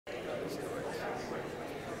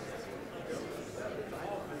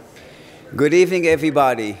Good evening,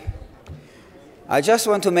 everybody. I just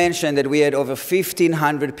want to mention that we had over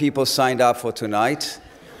 1,500 people signed up for tonight.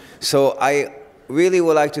 So I really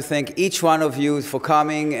would like to thank each one of you for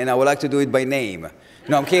coming, and I would like to do it by name.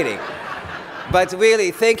 No, I'm kidding. But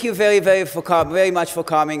really, thank you very much for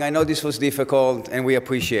coming. I know this was difficult, and we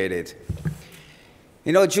appreciate it.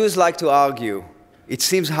 You know, Jews like to argue. It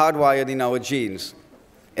seems hardwired in our genes.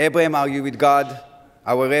 Abraham argued with God.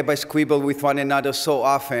 Our rabbis quibbled with one another so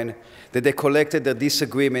often that they collected their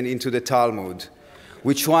disagreement into the Talmud,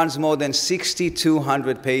 which runs more than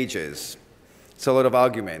 6,200 pages. It's a lot of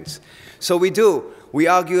arguments. So we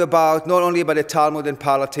argue about not only about the Talmud and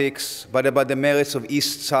politics, but about the merits of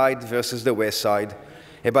East Side versus the West Side,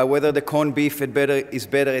 about whether the corned beef is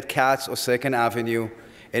better at Katz or Second Avenue,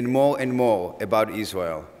 and more about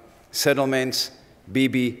Israel. Settlements,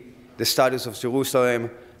 Bibi, the status of Jerusalem,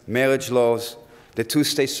 marriage laws, the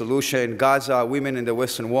two-state solution, Gaza, women in the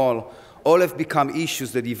Western Wall, all have become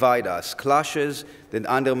issues that divide us, clashes that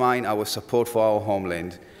undermine our support for our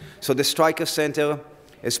homeland. So the Streicker Center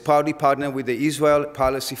has proudly partnered with the Israel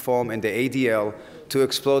Policy Forum and the ADL to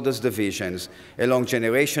explore those divisions along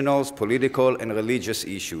generational, political, and religious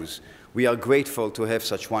issues. We are grateful to have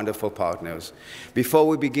such wonderful partners. Before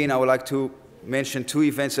we begin, I would like to mention two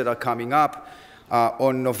events that are coming up.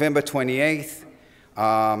 On November 28th,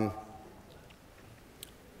 on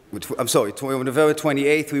November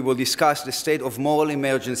 28th, we will discuss the state of moral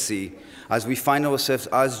emergency as we find ourselves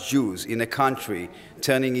as Jews in a country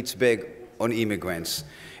turning its back on immigrants.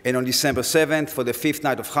 And on December 7th, for the 5th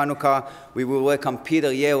night of Hanukkah, we will welcome Peter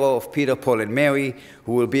Yair of Peter, Paul, and Mary,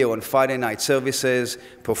 who will be here on Friday night services,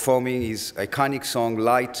 performing his iconic song,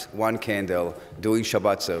 Light One Candle, during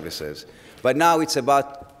Shabbat services. But now it's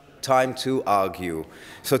about time to argue.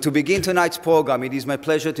 So to begin tonight's program, it is my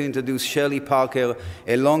pleasure to introduce Shirley Parker,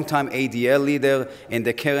 a longtime ADL leader and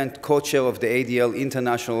the current co-chair of the ADL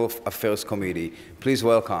International Affairs Committee. Please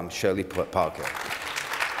welcome Shirley Parker.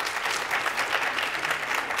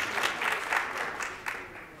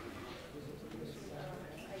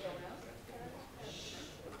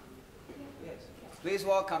 Please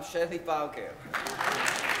welcome Shirley Parker.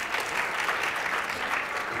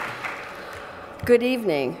 Good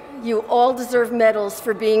evening. You all deserve medals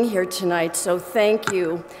for being here tonight, so thank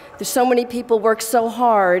you. There's so many people work so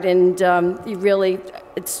hard, and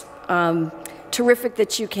it's terrific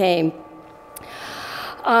that you came.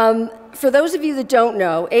 For those of you that don't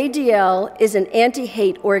know, ADL is an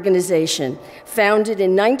anti-hate organization founded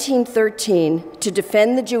in 1913 to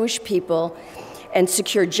defend the Jewish people and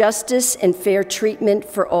secure justice and fair treatment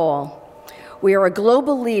for all. We are a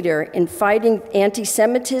global leader in fighting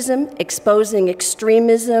anti-Semitism, exposing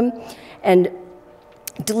extremism, and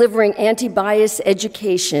delivering anti-bias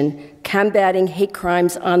education, combating hate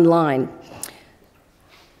crimes online.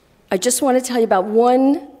 I just want to tell you about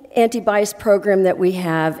one anti-bias program that we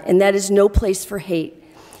have, and that is No Place for Hate.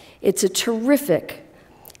 It's a terrific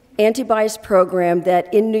anti-bias program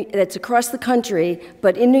that's across the country,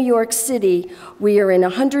 but in New York City, we are in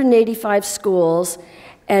 185 schools,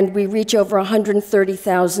 and we reach over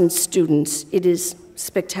 130,000 students. It is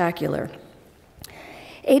spectacular.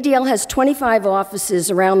 ADL has 25 offices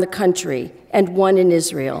around the country and one in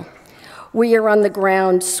Israel. We are on the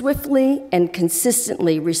ground swiftly and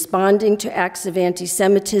consistently responding to acts of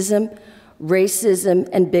anti-Semitism, racism,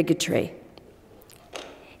 and bigotry.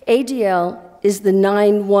 ADL is the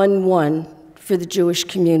 911 for the Jewish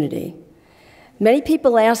community. Many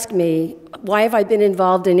people ask me, why have I been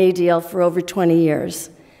involved in ADL for over 20 years?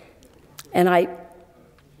 And I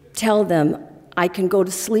tell them I can go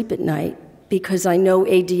to sleep at night because I know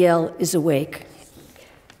ADL is awake.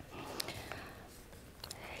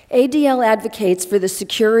 ADL advocates for the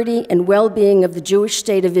security and well-being of the Jewish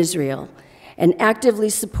state of Israel and actively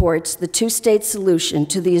supports the two-state solution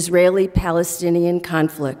to the Israeli-Palestinian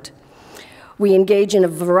conflict. We engage in a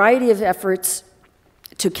variety of efforts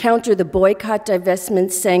to counter the boycott,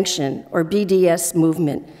 divestment, sanction, or BDS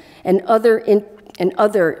movement, and other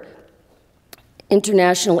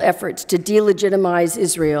international efforts to delegitimize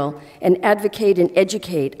Israel and advocate and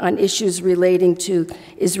educate on issues relating to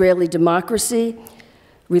Israeli democracy,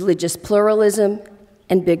 religious pluralism,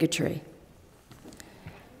 and bigotry.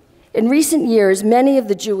 In recent years, many of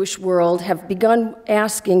the Jewish world have begun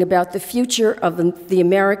asking about the future of the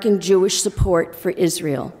American Jewish support for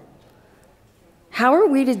Israel. How are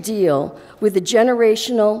we to deal with the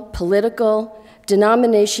generational, political,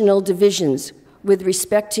 denominational divisions with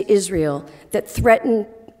respect to Israel that threaten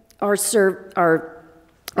our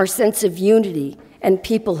sense of unity and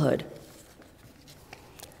peoplehood?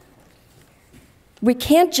 We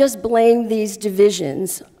can't just blame these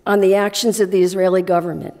divisions on the actions of the Israeli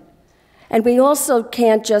government. And we also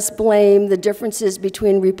can't just blame the differences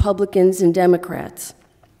between Republicans and Democrats.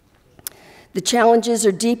 The challenges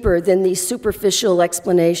are deeper than these superficial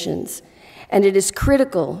explanations, and it is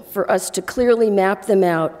critical for us to clearly map them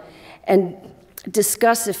out and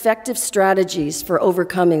discuss effective strategies for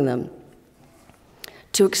overcoming them.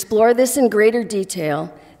 To explore this in greater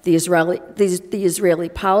detail, the Israeli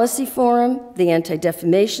Policy Forum, the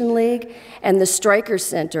Anti-Defamation League, and the Streicker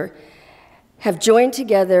Center have joined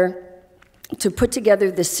together to put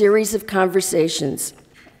together this series of conversations.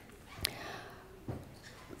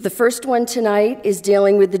 The first one tonight is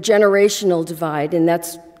dealing with the generational divide, and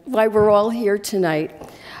that's why we're all here tonight.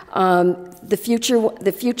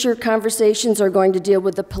 The future conversations are going to deal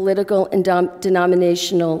with the political and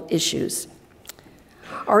denominational issues.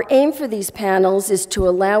 Our aim for these panels is to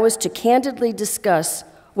allow us to candidly discuss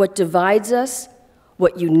what divides us,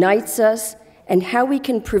 what unites us, and how we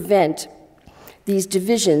can prevent these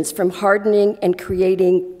divisions from hardening and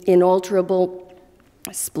creating inalterable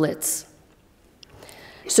splits.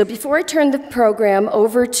 So before I turn the program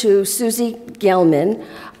over to Susie Gelman,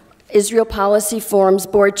 Israel Policy Forum's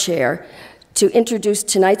board chair, to introduce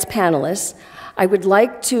tonight's panelists, I would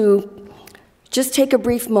like to just take a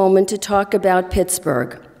brief moment to talk about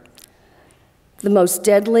Pittsburgh, the most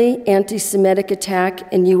deadly anti-Semitic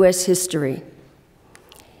attack in U.S. history.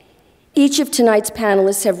 Each of tonight's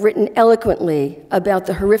panelists have written eloquently about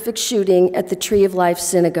the horrific shooting at the Tree of Life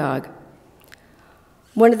Synagogue.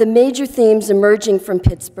 One of the major themes emerging from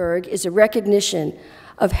Pittsburgh is a recognition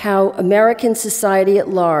of how American society at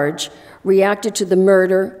large reacted to the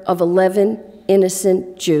murder of 11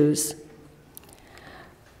 innocent Jews.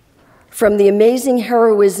 From the amazing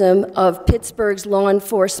heroism of Pittsburgh's law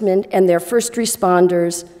enforcement and their first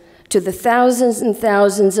responders to the thousands and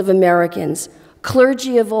thousands of Americans,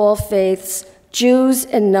 clergy of all faiths, Jews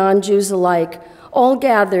and non-Jews alike, all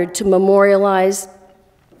gathered to memorialize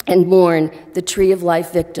and mourn the Tree of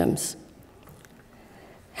Life victims.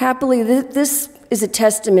 Happily, this is a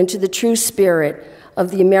testament to the true spirit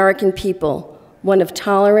of the American people, one of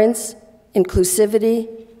tolerance,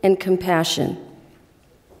 inclusivity, and compassion.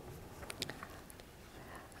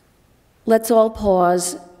 Let's all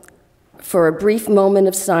pause for a brief moment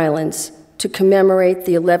of silence to commemorate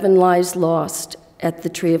the 11 lives lost at the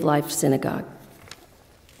Tree of Life Synagogue.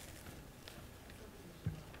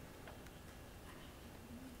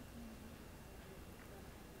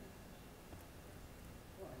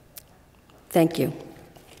 Thank you.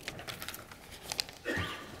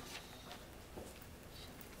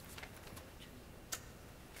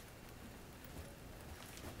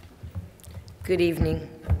 Good evening.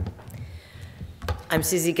 I'm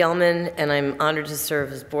Susie Gelman, and I'm honored to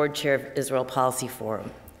serve as board chair of Israel Policy Forum.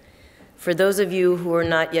 For those of you who are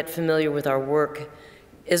not yet familiar with our work,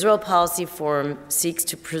 Israel Policy Forum seeks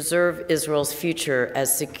to preserve Israel's future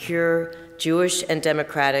as secure, Jewish, and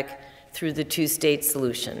democratic through the two-state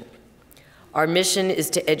solution. Our mission is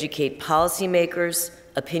to educate policymakers,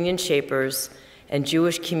 opinion shapers, and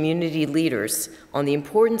Jewish community leaders on the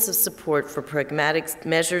importance of support for pragmatic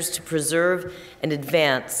measures to preserve and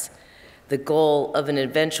advance the goal of an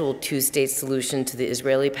eventual two-state solution to the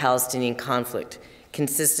Israeli-Palestinian conflict,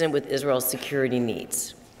 consistent with Israel's security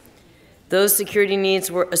needs. Those security needs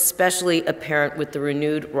were especially apparent with the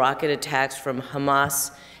renewed rocket attacks from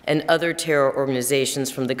Hamas and other terror organizations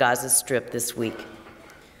from the Gaza Strip this week.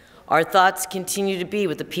 Our thoughts continue to be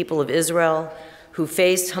with the people of Israel who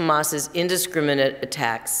faced Hamas's indiscriminate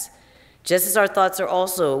attacks, just as our thoughts are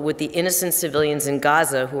also with the innocent civilians in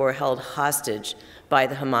Gaza who are held hostage by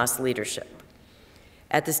the Hamas leadership.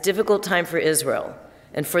 At this difficult time for Israel,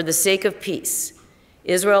 and for the sake of peace,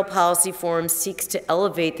 Israel Policy Forum seeks to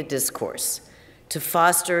elevate the discourse, to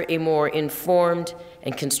foster a more informed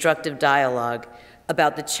and constructive dialogue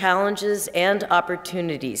about the challenges and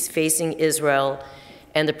opportunities facing Israel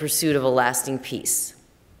and the pursuit of a lasting peace.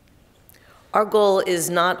 Our goal is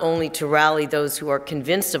not only to rally those who are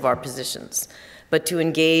convinced of our positions, but to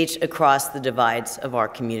engage across the divides of our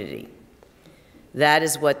community. That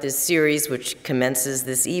is what this series, which commences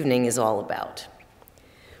this evening, is all about.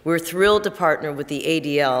 We're thrilled to partner with the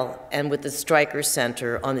ADL and with the Streicker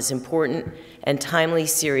Center on this important and timely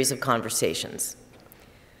series of conversations.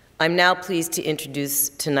 I'm now pleased to introduce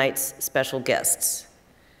tonight's special guests.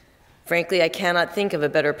 Frankly, I cannot think of a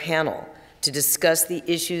better panel to discuss the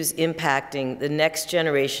issues impacting the next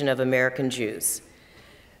generation of American Jews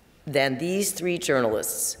than these three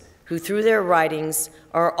journalists who, through their writings,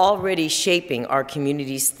 are already shaping our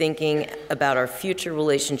community's thinking about our future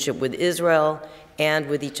relationship with Israel and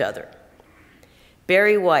with each other.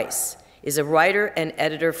 Bari Weiss is a writer and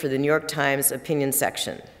editor for the New York Times opinion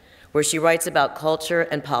section, where she writes about culture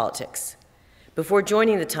and politics. Before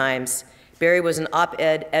joining the Times, Bari was an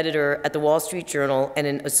op-ed editor at the Wall Street Journal and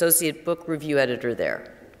an associate book review editor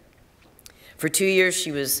there. For 2 years,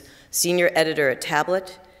 she was senior editor at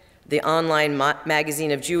Tablet, the online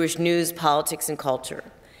magazine of Jewish news, politics, and culture,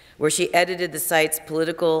 where she edited the site's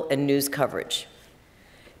political and news coverage.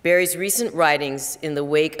 Bari's recent writings in the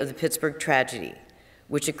wake of the Pittsburgh tragedy,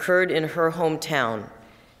 which occurred in her hometown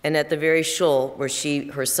and at the very shul where she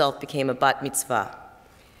herself became a bat mitzvah,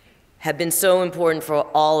 have been so important for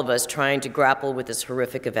all of us trying to grapple with this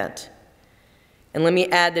horrific event. And let me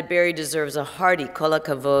add that Bari deserves a hearty kol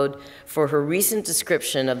hakavod for her recent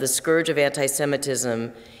description of the scourge of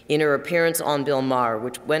anti-Semitism in her appearance on Bill Maher,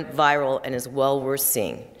 which went viral and is well worth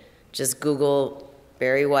seeing. Just Google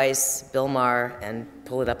Bari Weiss, Bill Maher, and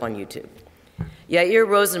pull it up on YouTube. Yair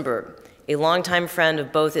Rosenberg, a longtime friend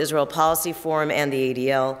of both Israel Policy Forum and the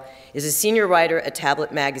ADL, is a senior writer at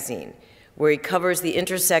Tablet magazine, where he covers the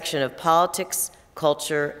intersection of politics,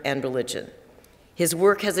 culture, and religion. His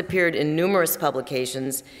work has appeared in numerous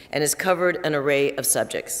publications and has covered an array of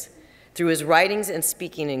subjects. Through his writings and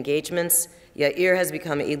speaking engagements, Yair has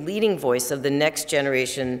become a leading voice of the next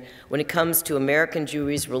generation when it comes to American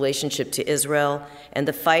Jewry's relationship to Israel and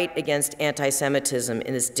the fight against anti-Semitism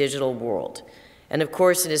in this digital world. And of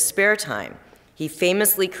course, in his spare time, he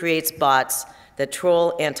famously creates bots that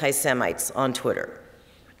troll anti-Semites on Twitter.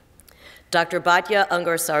 Dr. Batya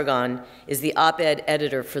Ungar-Sargon is the op-ed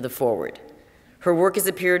editor for The Forward. Her work has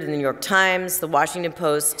appeared in the New York Times, the Washington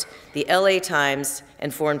Post, the LA Times,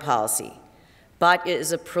 and Foreign Policy. Batya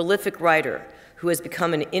is a prolific writer who has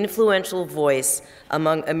become an influential voice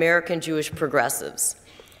among American Jewish progressives,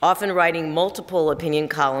 often writing multiple opinion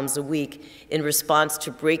columns a week in response to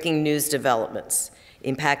breaking news developments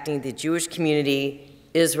impacting the Jewish community,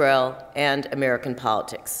 Israel, and American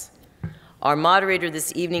politics. Our moderator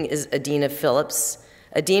this evening is Adena Philips.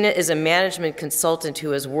 Adena is a management consultant who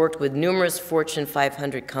has worked with numerous Fortune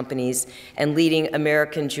 500 companies and leading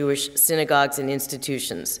American Jewish synagogues and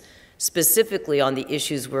institutions, specifically on the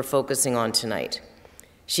issues we're focusing on tonight.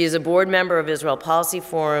 She is a board member of Israel Policy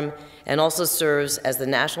Forum and also serves as the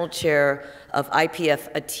national chair of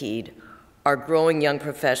IPF Atid, our growing young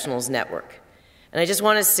professionals network. And I just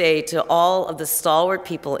want to say to all of the stalwart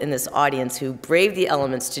people in this audience who braved the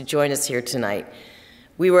elements to join us here tonight,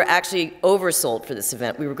 we were actually oversold for this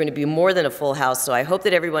event. We were going to be more than a full house, so I hope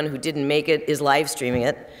that everyone who didn't make it is live streaming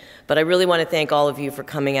it. But I really want to thank all of you for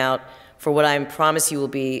coming out for what I promise you will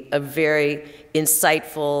be a very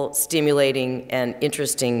insightful, stimulating, and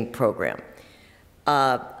interesting program.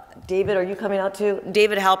 David, are you coming out too?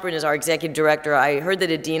 David Halperin is our executive director. I heard that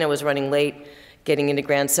Adena was running late getting into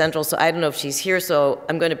Grand Central, so I don't know if she's here, so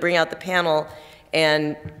I'm going to bring out the panel,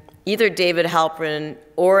 and either David Halperin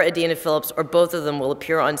or Adena Philips, or both of them, will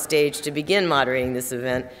appear on stage to begin moderating this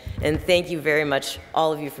event. And thank you very much,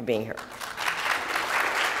 all of you, for being here.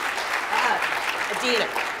 Adena.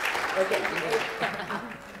 Okay.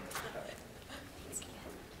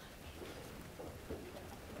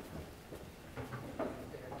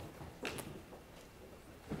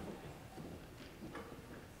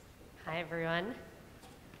 Hi, everyone.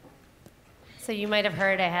 So you might have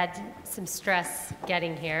heard I had some stress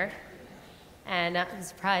getting here, and I'm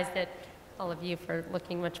surprised at all of you for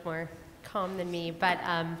looking much more calm than me. But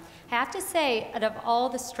I have to say, out of all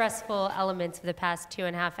the stressful elements of the past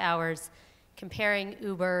 2.5 hours, comparing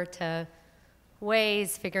Uber to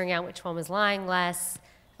Weiss, figuring out which one was lying less,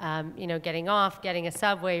 you know, getting off, getting a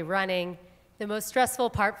subway, running, the most stressful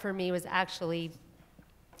part for me was actually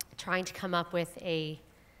trying to come up with a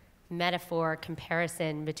metaphor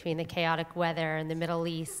comparison between the chaotic weather in the Middle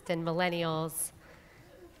East and millennials.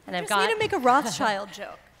 And I just need to make a Rothschild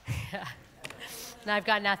joke. Yeah. And I've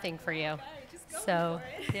got nothing for you. So,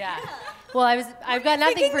 yeah. Well, I've got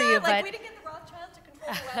nothing for you, but like, we didn't get the Rothschild to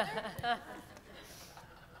control the weather.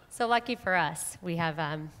 So lucky for us, we have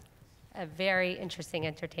a very interesting,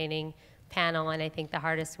 entertaining panel, and I think the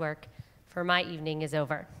hardest work for my evening is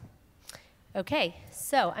over. Okay,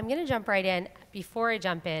 so I'm going to jump right in. Before I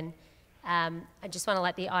jump in, I just want to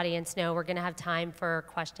let the audience know we're going to have time for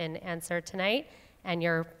question and answer tonight, and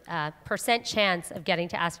your percent chance of getting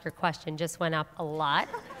to ask your question just went up a lot.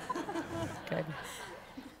 Good.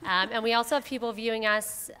 And we also have people viewing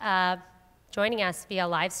us, joining us via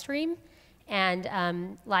live stream.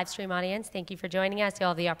 And live stream audience, thank you for joining us. You'll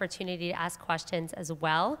have the opportunity to ask questions as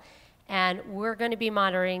well. And we're going to be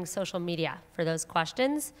monitoring social media for those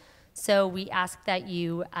questions. So we ask that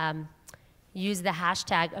you use the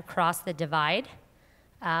hashtag #AcrossTheDivide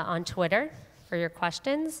on Twitter for your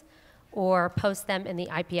questions. or post them in the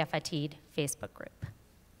IPF Atid Facebook group.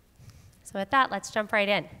 So with that, let's jump right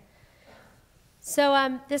in.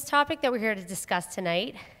 So this topic that we're here to discuss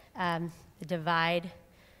tonight, the divide,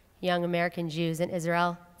 young American Jews in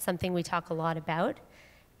Israel, something we talk a lot about.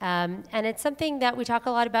 And it's something that we talk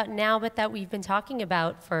a lot about now, but that we've been talking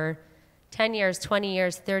about for 10 years, 20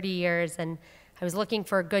 years, 30 years. And I was looking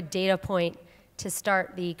for a good data point to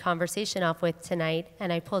start the conversation off with tonight,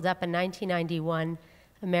 and I pulled up a 1991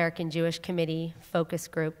 American Jewish Committee focus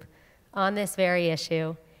group on this very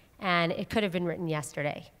issue, and it could have been written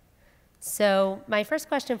yesterday. So my first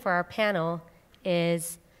question for our panel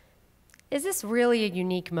is this really a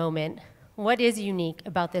unique moment? What is unique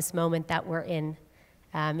about this moment that we're in?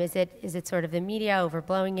 Is it sort of the media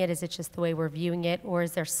overblowing it? Is it just the way we're viewing it? Or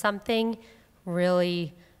is there something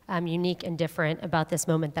really unique and different about this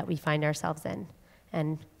moment that we find ourselves in?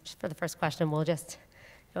 And just for the first question, we'll just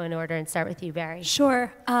go in order and start with you, Bari.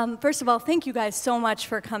 Sure. First of all, thank you guys so much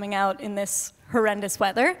for coming out in this horrendous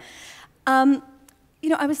weather. You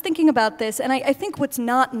know, I was thinking about this, and I think what's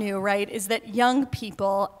not new, right, is that young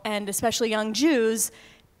people, and especially young Jews,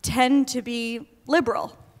 tend to be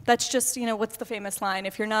liberal. That's just, you know, what's the famous line?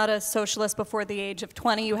 If you're not a socialist before the age of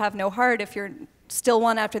 20, you have no heart. If you're still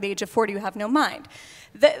one after the age of 40, you have no mind.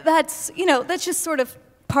 That's, you know, that's just sort of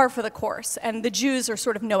par for the course, and the Jews are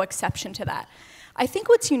sort of no exception to that. I think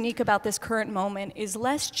what's unique about this current moment is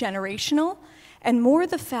less generational and more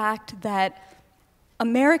the fact that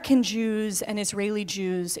American Jews and Israeli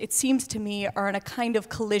Jews, it seems to me, are on a kind of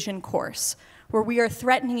collision course where we are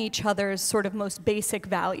threatening each other's sort of most basic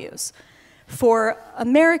values. For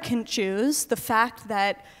American Jews, the fact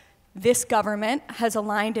that this government has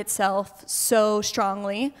aligned itself so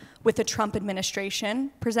strongly with the Trump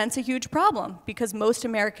administration presents a huge problem because most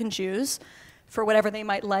American Jews, for whatever they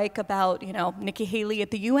might like about, you know, Nikki Haley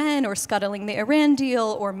at the UN or scuttling the Iran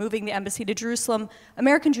deal or moving the embassy to Jerusalem,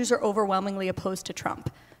 American Jews are overwhelmingly opposed to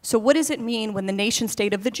Trump. So what does it mean when the nation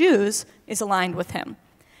state of the Jews is aligned with him?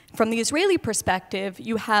 From the Israeli perspective,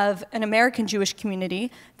 you have an American Jewish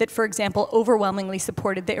community that, for example, overwhelmingly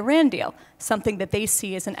supported the Iran deal, something that they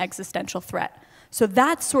see as an existential threat. So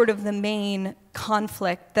that's sort of the main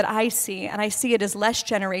conflict that I see, and I see it as less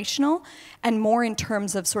generational and more in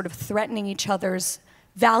terms of sort of threatening each other's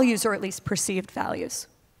values, or at least perceived values.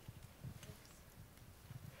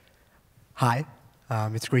 Hi,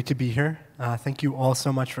 it's great to be here. Thank you all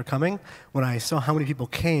so much for coming. When I saw how many people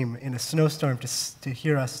came in a snowstorm to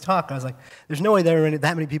hear us talk, I was like, there's no way there are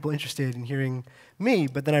that many people interested in hearing me,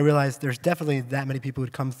 but then I realized there's definitely that many people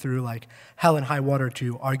who'd come through like hell and high water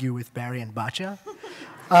to argue with Bari and Batya.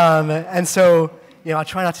 And so, you know, I'll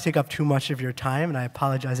try not to take up too much of your time, and I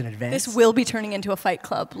apologize in advance. This will be turning into a fight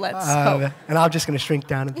club, let's hope. And I'm just going to shrink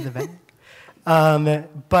down into the back.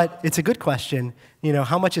 But it's a good question. You know,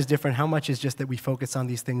 how much is different? How much is just that we focus on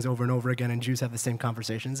these things over and over again, and Jews have the same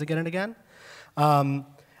conversations again and again?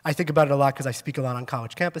 I think about it a lot because I speak a lot on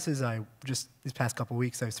college campuses. These past couple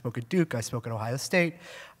weeks, I spoke at Duke, I spoke at Ohio State.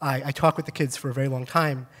 I talk with the kids for a very long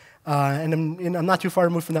time. And I'm not too far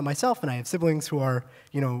removed from that myself, and I have siblings who are,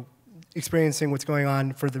 you know, experiencing what's going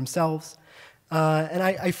on for themselves. And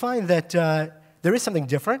I find that there is something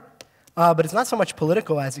different, but it's not so much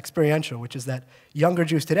political as experiential, which is that younger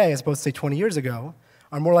Jews today, as opposed to, say, 20 years ago,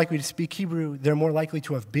 are more likely to speak Hebrew, they're more likely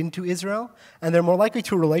to have been to Israel, and they're more likely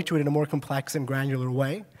to relate to it in a more complex and granular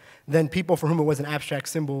way than people for whom it was an abstract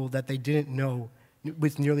symbol that they didn't know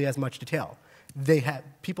with nearly as much detail.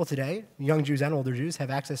 People today, young Jews and older Jews,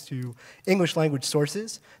 have access to English language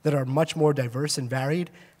sources that are much more diverse and varied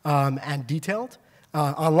and detailed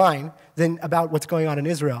online than about what's going on in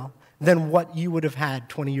Israel than what you would have had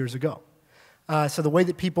 20 years ago. So the way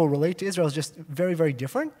that people relate to Israel is just very, very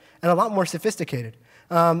different and a lot more sophisticated.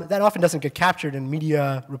 That often doesn't get captured in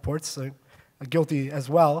media reports, so guilty as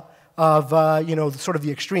well, of you know, sort of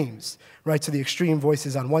the extremes, right? So the extreme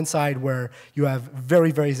voices on one side where you have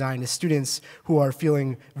very, very Zionist students who are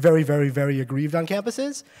feeling very, very, very aggrieved on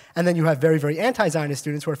campuses, and then you have very, very anti-Zionist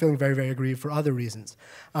students who are feeling very, very aggrieved for other reasons.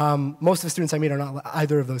 Most of the students I meet are not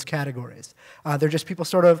either of those categories. They're just people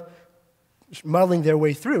sort of muddling their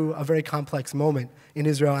way through a very complex moment in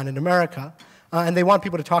Israel and in America, and they want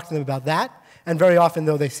people to talk to them about that. And very often,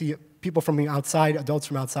 though, they see people from the outside, adults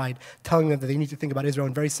from outside, telling them that they need to think about Israel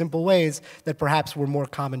in very simple ways that perhaps were more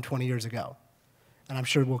common 20 years ago. And I'm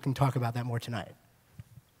sure we can talk about that more tonight.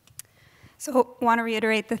 So I want to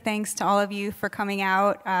reiterate the thanks to all of you for coming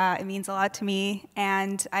out. It means a lot to me.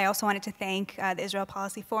 And I also wanted to thank the Israel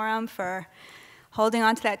Policy Forum for holding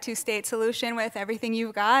on to that two-state solution with everything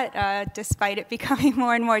you've got, despite it becoming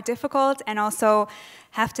more and more difficult. And also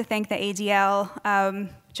have to thank the ADL,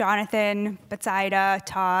 Jonathan, Batya,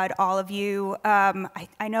 Todd, all of you.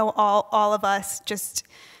 I know all of us just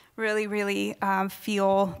really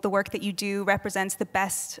feel the work that you do represents the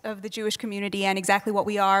best of the Jewish community and exactly what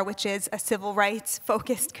we are, which is a civil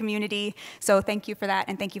rights-focused community. So thank you for that,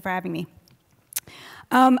 and thank you for having me.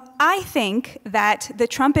 I think that the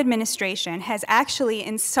Trump administration has actually,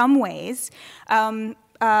 in some ways,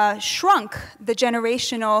 shrunk the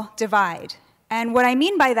generational divide. And what I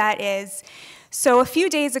mean by that is, so a few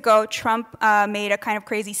days ago, Trump made a kind of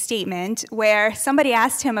crazy statement where somebody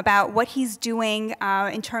asked him about what he's doing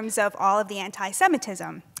in terms of all of the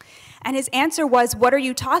anti-Semitism. And his answer was, "What are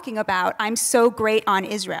you talking about? I'm so great on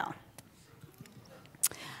Israel."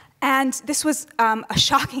 And this was a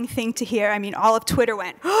shocking thing to hear. I mean, all of Twitter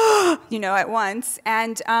went, at once.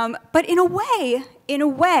 And but in a way,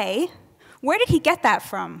 where did he get that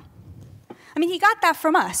from? I mean, he got that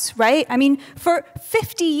from us, right? I mean, for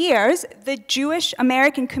 50 years, the Jewish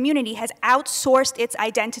American community has outsourced its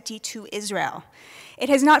identity to Israel. It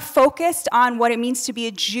has not focused on what it means to be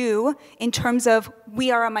a Jew in terms of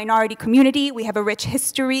we are a minority community, we have a rich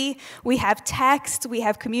history, we have text, we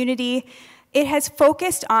have community. It has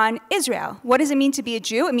focused on Israel. What does it mean to be a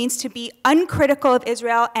Jew? It means to be uncritical of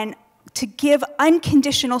Israel and to give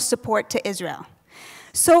unconditional support to Israel.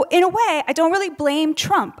 So in a way, I don't really blame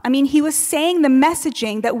Trump. I mean, he was saying the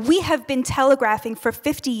messaging that we have been telegraphing for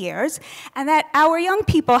 50 years and that our young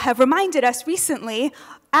people have reminded us recently,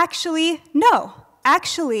 actually, no.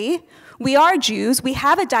 Actually, we are Jews. We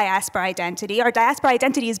have a diaspora identity. Our diaspora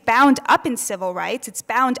identity is bound up in civil rights. It's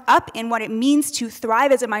bound up in what it means to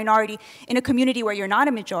thrive as a minority in a community where you're not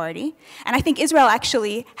a majority. And I think Israel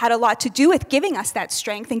actually had a lot to do with giving us that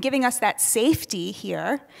strength and giving us that safety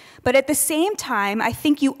here. But at the same time, I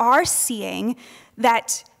think you are seeing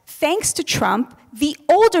that thanks to Trump, the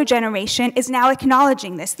older generation is now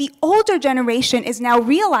acknowledging this. The older generation is now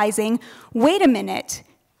realizing, wait a minute,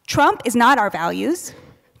 Trump is not our values.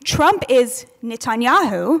 Trump is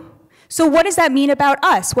Netanyahu. So what does that mean about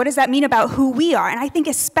us? What does that mean about who we are? And I think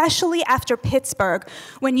especially after Pittsburgh,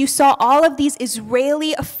 when you saw all of these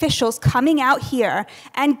Israeli officials coming out here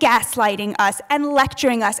and gaslighting us and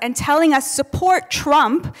lecturing us and telling us support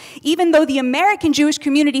Trump, even though the American Jewish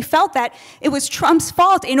community felt that it was Trump's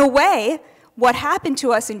fault in a way, what happened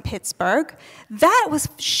to us in Pittsburgh, that was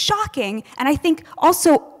shocking. And I think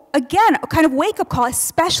also, again, a kind of wake-up call,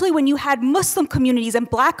 especially when you had Muslim communities and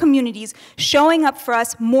black communities showing up for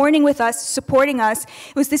us, mourning with us, supporting us.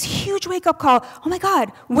 It was this huge wake-up call. Oh my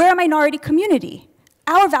God, we're a minority community.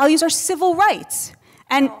 Our values are civil rights.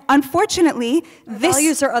 And unfortunately,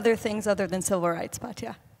 values are other things other than civil rights,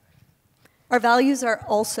 Batya. Our values are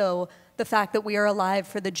also the fact that we are alive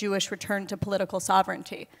for the Jewish return to political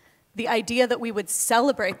sovereignty. The idea that we would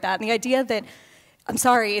celebrate that, and the idea that, I'm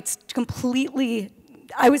sorry, it's completely...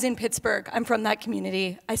 I was in Pittsburgh. I'm from that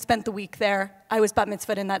community. I spent the week there. I was bat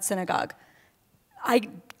mitzvahed in that synagogue. I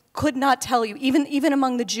could not tell you, even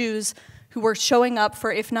among the Jews who were showing up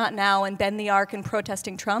for If Not Now and Bend the Ark and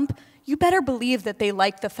protesting Trump, you better believe that they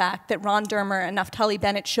liked the fact that Ron Dermer and Naftali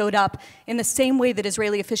Bennett showed up in the same way that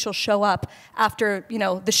Israeli officials show up after,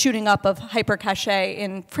 the shooting up of Hyper Cacher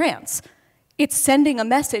in France. It's sending a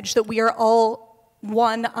message that we are all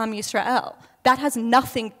one Am Yisrael. That has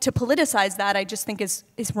nothing to politicize that, I just think is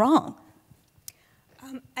wrong.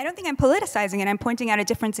 I don't think I'm politicizing it. I'm pointing out a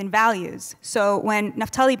difference in values. So when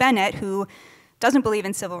Naftali Bennett, who doesn't believe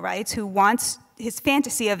in civil rights, who wants his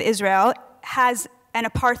fantasy of Israel, has an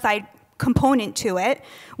apartheid component to it,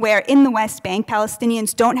 where in the West Bank,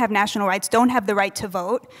 Palestinians don't have national rights, don't have the right to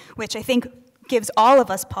vote, which I think gives all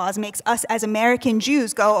of us pause, makes us as American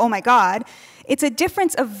Jews go, oh my God. It's a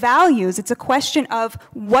difference of values. It's a question of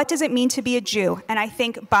what does it mean to be a Jew? And I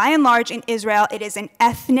think by and large in Israel, it is an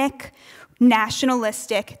ethnic,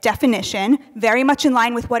 nationalistic definition, very much in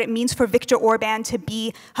line with what it means for Viktor Orban to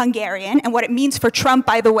be Hungarian, and what it means for Trump,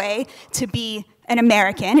 by the way, to be an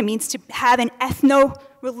American. It means to have an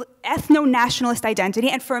ethno-nationalist identity.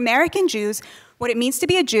 And for American Jews, what it means to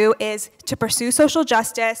be a Jew is to pursue social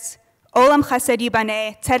justice, Olam Chesed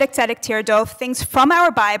Yibaneh, Tzedek Tzedek Tirdov, things from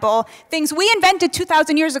our Bible, things we invented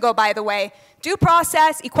 2,000 years ago, by the way. Due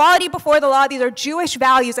process, equality before the law, these are Jewish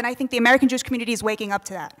values, and I think the American Jewish community is waking up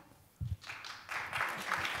to that.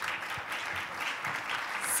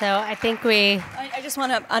 So I think I just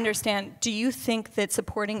want to understand, do you think that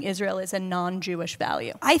supporting Israel is a non-Jewish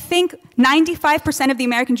value? I think 95% of the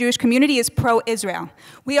American Jewish community is pro-Israel.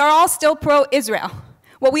 We are all still pro-Israel.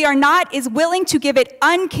 What we are not is willing to give it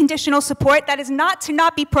unconditional support. That is not to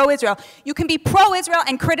not be pro-Israel. You can be pro-Israel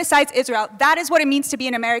and criticize Israel. That is what it means to be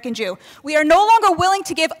an American Jew. We are no longer willing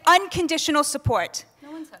to give unconditional support.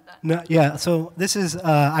 No one said that. No, yeah, so this is,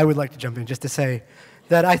 I would like to jump in just to say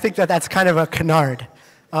that I think that that's kind of a canard.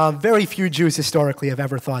 Very few Jews historically have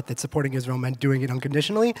ever thought that supporting Israel meant doing it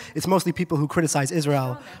unconditionally. It's mostly people who criticize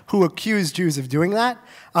Israel who accuse Jews of doing that.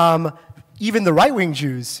 Even the right-wing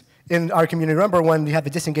Jews in our community, remember when you had the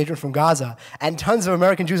disengagement from Gaza, and tons of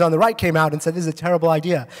American Jews on the right came out and said this is a terrible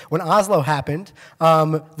idea. When Oslo happened,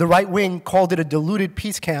 the right wing called it a deluded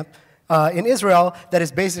peace camp in Israel that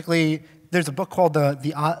is basically, there's a book called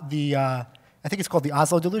I think it's called The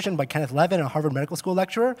Oslo Delusion by Kenneth Levin, a Harvard Medical School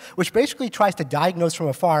lecturer, which basically tries to diagnose from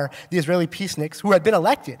afar the Israeli peaceniks who had been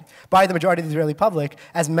elected by the majority of the Israeli public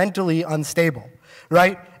as mentally unstable,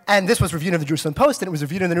 right? And this was reviewed in the Jerusalem Post, and it was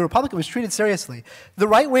reviewed in the New Republic. It was treated seriously. The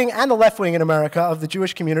right wing and the left wing in America of the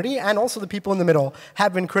Jewish community, and also the people in the middle,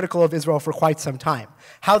 have been critical of Israel for quite some time.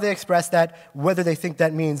 How they express that, whether they think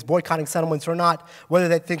that means boycotting settlements or not, whether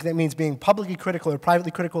they think that means being publicly critical or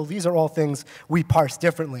privately critical, these are all things we parse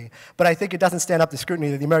differently. But I think it doesn't stand up to scrutiny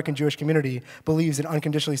that the American Jewish community believes in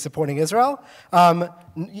unconditionally supporting Israel.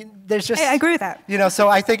 There's just, I agree with that. You know, so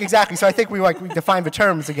I think exactly. So I think we define the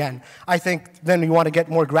terms again. I think then we want to get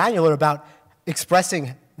more granular about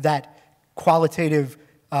expressing that qualitative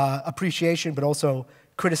appreciation, but also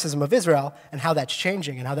criticism of Israel and how that's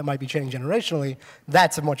changing and how that might be changing generationally.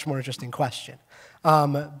 That's a much more interesting question.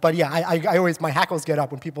 But yeah, I always, my hackles get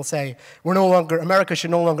up when people say, America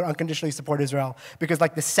should no longer unconditionally support Israel, because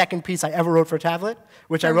like the second piece I ever wrote for Tablet,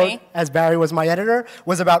 which I wrote as Bari was my editor,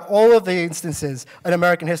 was about all of the instances in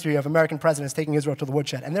American history of American presidents taking Israel to the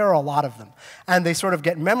woodshed, and there are a lot of them. And they sort of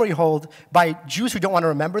get memory hold by Jews who don't want to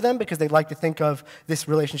remember them because they like to think of this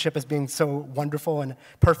relationship as being so wonderful and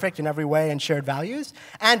perfect in every way and shared values,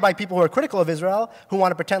 and by people who are critical of Israel who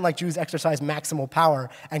want to pretend like Jews exercise maximal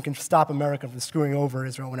power and can stop America from screwing over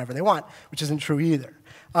Israel whenever they want, which isn't true either.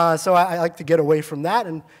 So I like to get away from that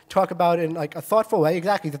and talk about in like a thoughtful way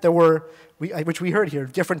exactly that there were, which we heard here,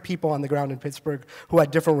 different people on the ground in Pittsburgh who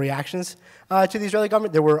had different reactions to the Israeli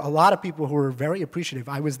government. There were a lot of people who were very appreciative.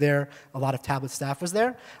 I was there, a lot of Tablet staff was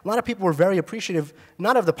there. A lot of people were very appreciative,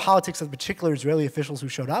 not of the politics of the particular Israeli officials who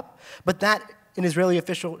showed up, but that an Israeli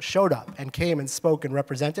official showed up and came and spoke and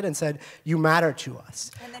represented and said, you matter to us.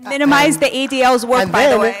 And then minimized the ADL's work, by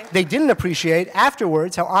the way. And then they didn't appreciate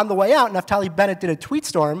afterwards how on the way out, Naftali Bennett did a tweet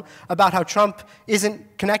storm about how Trump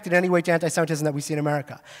isn't connected in any way to anti-Semitism that we see in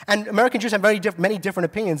America. And American Jews have many different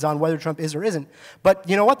opinions on whether Trump is or isn't. But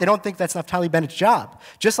you know what? They don't think that's Naftali Bennett's job.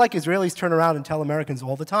 Just like Israelis turn around and tell Americans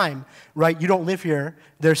all the time, right, you don't live here.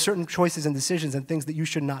 There are certain choices and decisions and things that you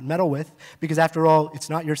should not meddle with because after all, it's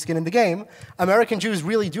not your skin in the game. American Jews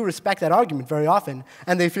really do respect that argument very often,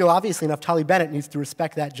 and they feel obviously Naftali Bennett needs to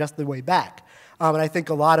respect that just the way back. And I think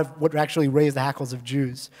a lot of what actually raised the hackles of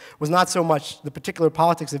Jews was not so much the particular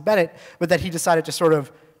politics of Bennett, but that he decided to sort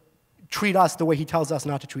of treat us the way he tells us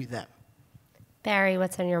not to treat them. Barry,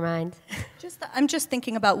 what's on your mind? I'm just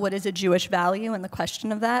thinking about what is a Jewish value and the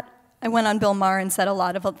question of that. I went on Bill Maher and said a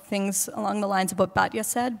lot of things along the lines of what Batya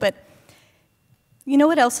said, but you know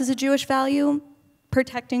what else is a Jewish value?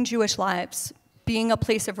 Protecting Jewish lives, being a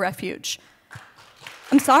place of refuge.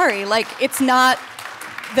 I'm sorry, like it's not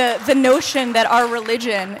the notion that our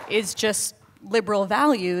religion is just liberal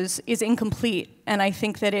values is incomplete, and I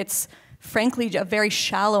think that it's frankly a very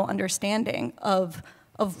shallow understanding of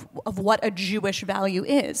what a Jewish value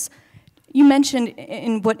is. You mentioned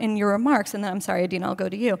in your remarks, and then I'm sorry, Adena, I'll go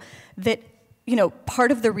to you, that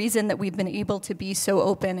part of the reason that we've been able to be so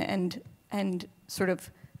open and sort of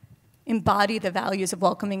embody the values of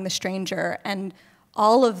welcoming the stranger and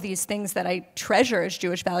all of these things that I treasure as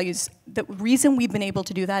Jewish values, the reason we've been able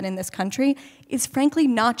to do that in this country is frankly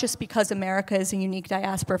not just because America is a unique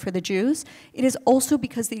diaspora for the Jews, it is also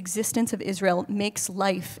because the existence of Israel makes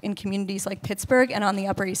life in communities like Pittsburgh and on the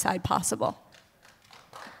Upper East Side possible.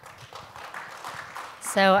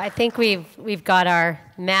 So I think we've got our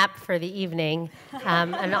map for the evening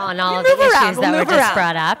and on all of the issues that were just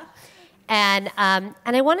brought up. And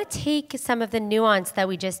I want to take some of the nuance that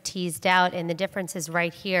we just teased out and the differences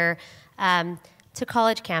right here to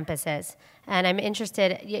college campuses. And I'm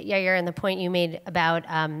interested, Yair, in the point you made about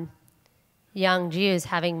young Jews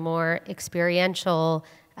having more experiential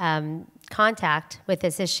contact with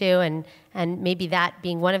this issue and maybe that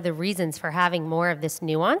being one of the reasons for having more of this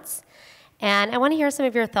nuance. And I want to hear some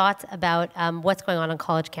of your thoughts about what's going on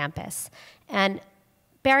college campus. And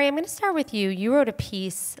Barry, I'm going to start with you. You wrote a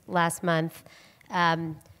piece last month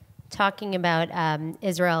talking about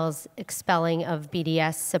Israel's expelling of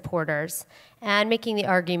BDS supporters and making the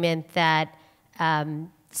argument that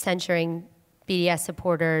censuring BDS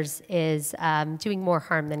supporters is doing more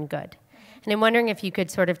harm than good. And I'm wondering if you could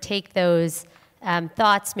sort of take those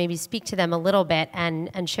thoughts, maybe speak to them a little bit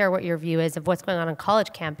and share what your view is of what's going on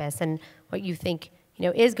college campus and what you think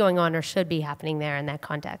is going on or should be happening there in that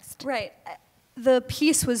context. Right. The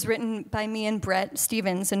piece was written by me and Brett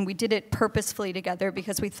Stevens, and we did it purposefully together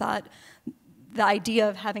because we thought the idea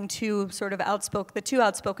of having the two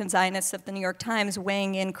outspoken Zionists of the New York Times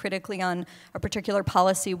weighing in critically on a particular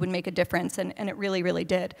policy would make a difference, and it really, really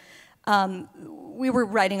did. We were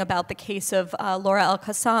writing about the case of Laura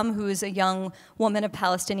El-Qassam, who is a young woman of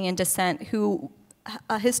Palestinian descent who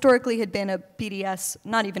historically had been a BDS,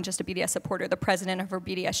 not even just a BDS supporter, the president of her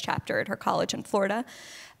BDS chapter at her college in Florida,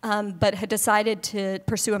 but had decided to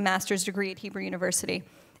pursue a master's degree at Hebrew University.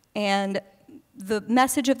 And the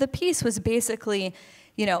message of the piece was basically,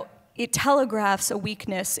 it telegraphs a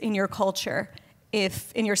weakness in your culture,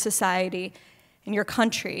 in your society, in your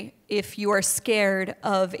country, if you are scared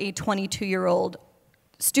of a 22-year-old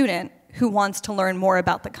student who wants to learn more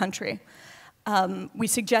about the country. We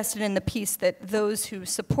suggested in the piece that those who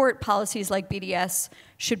support policies like BDS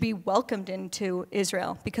should be welcomed into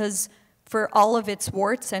Israel because for all of its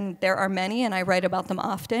warts, and there are many, and I write about them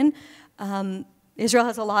often, Israel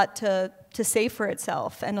has a lot to say for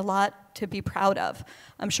itself and a lot to be proud of.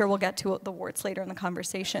 I'm sure we'll get to the warts later in the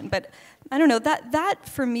conversation, but I don't know, that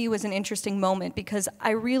for me was an interesting moment because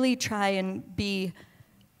I really try and be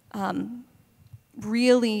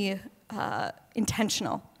really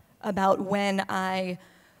intentional about when I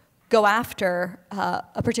go after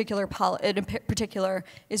a particular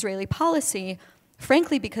Israeli policy,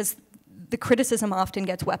 frankly because the criticism often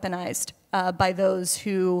gets weaponized by those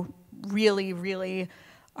who really, really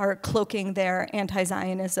are cloaking their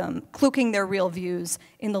anti-Zionism, cloaking their real views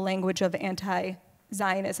in the language of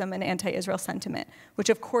anti-Zionism and anti-Israel sentiment, which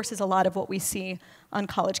of course is a lot of what we see on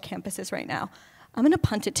college campuses right now. I'm going to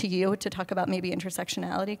punt it to you to talk about maybe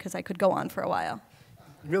intersectionality because I could go on for a while.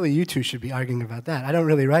 Really, you two should be arguing about that. I don't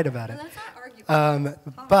really write about it. Well, that's not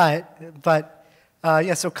arguable.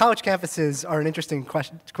 Yeah, so college campuses are an interesting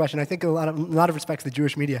question. I think in a lot of respects, the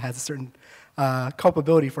Jewish media has a certain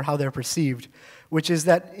culpability for how they're perceived, which is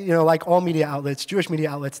that, like all media outlets, Jewish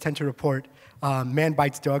media outlets tend to report man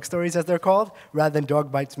bites dog stories, as they're called, rather than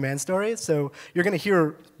dog bites man stories. So you're going to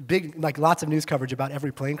hear lots of news coverage about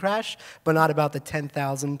every plane crash, but not about the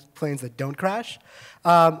 10,000 planes that don't crash.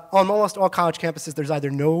 On almost all college campuses, there's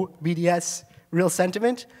either no BDS real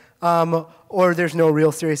sentiment, or there's no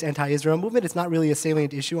real serious anti-Israel movement. It's not really a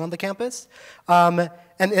salient issue on the campus. And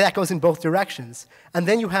that goes in both directions. And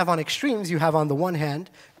then you have on extremes, you have on the one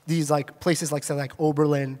hand, these places like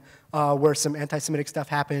Oberlin, where some anti-Semitic stuff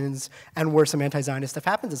happens and where some anti-Zionist stuff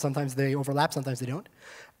happens, and sometimes they overlap, sometimes they don't.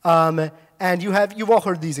 And you've all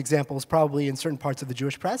heard these examples probably in certain parts of the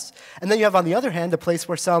Jewish press. And then you have, on the other hand, a place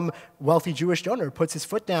where some wealthy Jewish donor puts his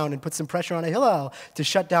foot down and puts some pressure on a Hillel to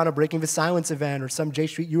shut down a Breaking the Silence event or some J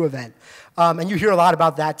Street U event. And you hear a lot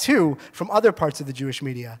about that, too, from other parts of the Jewish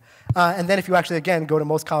media. And then if you actually, again, go to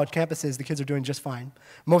most college campuses, the kids are doing just fine.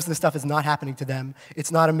 Most of the stuff is not happening to them.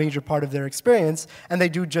 It's not a major part of their experience. And they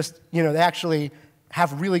do just, they actually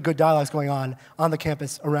have really good dialogues going on the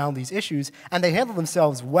campus around these issues, and they handle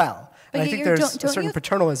themselves well. And I think there's a certain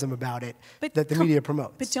paternalism about it that the media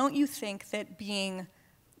promotes. But don't you think that being,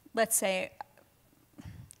 let's say,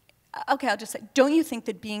 okay, I'll just say, don't you think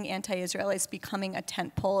that being anti-Israel is becoming a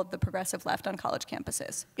tentpole of the progressive left on college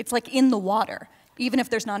campuses? It's like in the water. Even if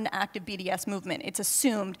there's not an active BDS movement, it's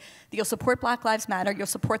assumed that you'll support Black Lives Matter, you'll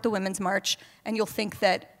support the Women's March, and you'll think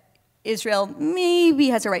that Israel maybe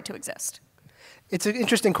has a right to exist. It's an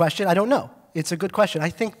interesting question. I don't know. It's a good question. I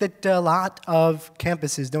think that a lot of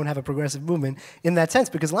campuses don't have a progressive movement in that sense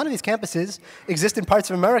because a lot of these campuses exist in parts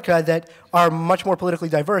of America that are much more politically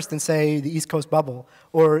diverse than, say, the East Coast bubble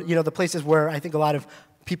or, the places where I think a lot of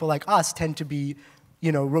people like us tend to be,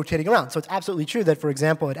 rotating around. So it's absolutely true that, for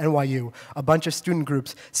example, at NYU, a bunch of student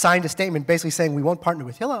groups signed a statement basically saying we won't partner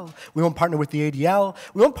with Hillel, we won't partner with the ADL,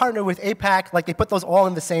 we won't partner with AIPAC, like they put those all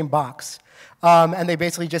in the same box. And they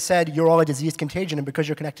basically just said, you're all a disease contagion, and because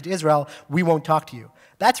you're connected to Israel, we won't talk to you.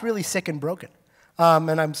 That's really sick and broken.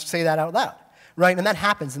 And I'm say that out loud, right? And that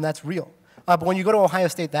happens, and that's real. But when you go to Ohio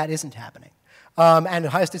State, that isn't happening. And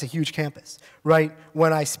Ohio State's a huge campus, right?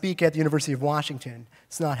 When I speak at the University of Washington,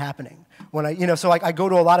 it's not happening. When I go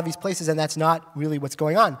to a lot of these places, and that's not really what's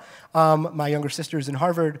going on. My younger sister's in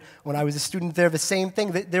Harvard. When I was a student there, the same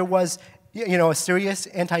thing. There was, a serious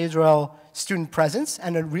anti-Israel student presence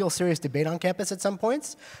and a real serious debate on campus at some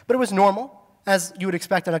points, but it was normal. as you would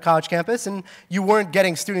expect on a college campus, and you weren't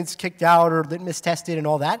getting students kicked out or litmus tested and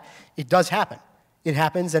all that. It does happen. It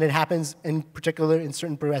happens, and it happens in particular in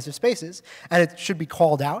certain progressive spaces, and it should be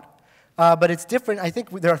called out. But it's different. I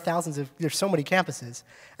think there are there's so many campuses,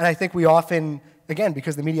 and I think we often, again,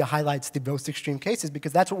 because the media highlights the most extreme cases,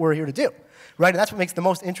 because that's what we're here to do, right? And that's what makes the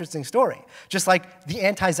most interesting story. Just like the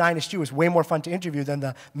anti-Zionist Jew is way more fun to interview than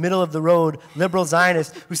the middle-of-the-road liberal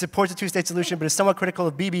Zionist who supports a two-state solution but is somewhat critical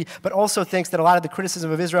of Bibi, but also thinks that a lot of the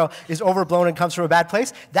criticism of Israel is overblown and comes from a bad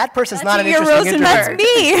place. That person's not an interesting interview.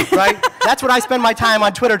 That's me. Right? That's what I spend my time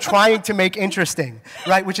on Twitter trying to make interesting,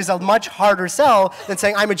 right? Which is a much harder sell than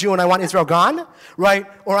saying I'm a Jew and I want Israel gone, right?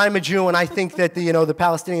 Or I'm a Jew and I think that the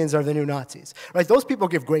Palestinians are the new Nazis, right? Those people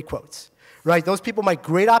give great quotes, right? Those people make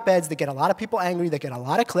great op-eds that get a lot of people angry, that get a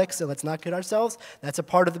lot of clicks, so let's not kid ourselves. That's a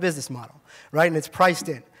part of the business model, right? And it's priced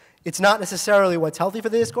in. It's not necessarily what's healthy for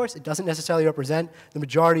the discourse. It doesn't necessarily represent the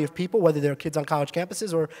majority of people, whether they're kids on college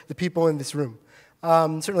campuses or the people in this room.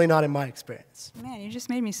 Certainly not in my experience. Man, you just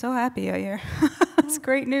made me so happy, Yair. That's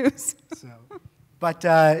great news. But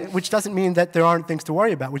which doesn't mean that there aren't things to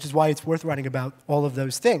worry about, which is why it's worth writing about all of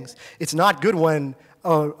those things. It's not good when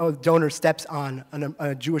a donor steps on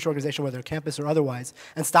a Jewish organization, whether a campus or otherwise,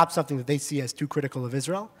 and stops something that they see as too critical of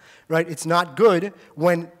Israel, right? It's not good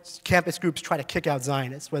when campus groups try to kick out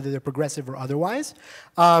Zionists, whether they're progressive or otherwise.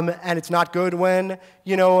 And it's not good when,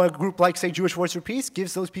 a group like, say, Jewish Voice for Peace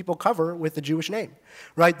gives those people cover with the Jewish name,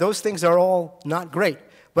 right? Those things are all not great.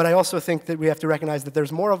 But I also think that we have to recognize that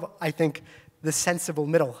there's more of, I think, the sensible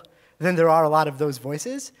middle than there are a lot of those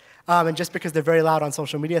voices. And just because they're very loud on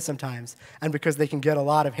social media sometimes, and because they can get a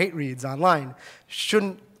lot of hate reads online,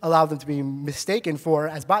 shouldn't allow them to be mistaken for,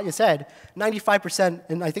 as Batya said, 95%,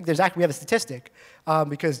 and I think we have a statistic,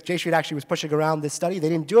 because J Street actually was pushing around this study. They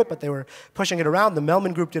didn't do it, but they were pushing it around. The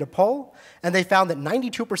Melman Group did a poll, and they found that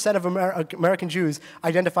 92% of American Jews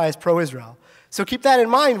identify as pro-Israel. So keep that in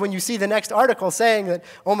mind when you see the next article saying that,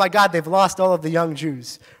 oh my God, they've lost all of the young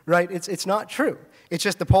Jews, right? It's not true. It's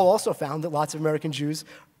just the poll also found that lots of American Jews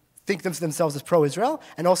think of themselves as pro-Israel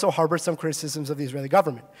and also harbor some criticisms of the Israeli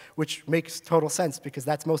government, which makes total sense because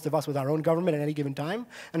that's most of us with our own government at any given time.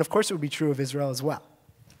 And of course it would be true of Israel as well.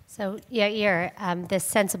 So Yair, this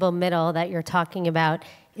sensible middle that you're talking about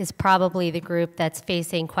is probably the group that's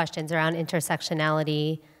facing questions around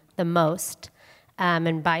intersectionality the most.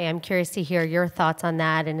 And Batya, I'm curious to hear your thoughts on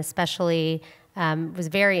that, and especially was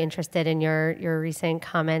very interested in your recent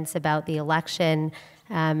comments about the election,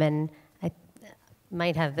 and I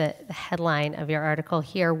might have the headline of your article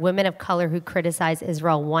here: "Women of color who criticize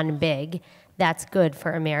Israel won big. That's good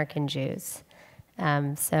for American Jews."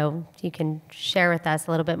 So you can share with us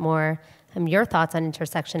a little bit more your thoughts on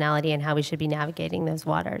intersectionality and how we should be navigating those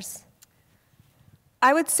waters.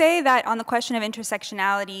 I would say that on the question of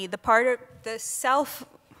intersectionality, the self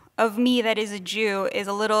of me that is a Jew is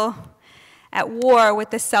a little at war with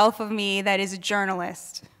the self of me that is a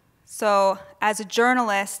journalist. So as a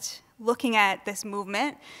journalist looking at this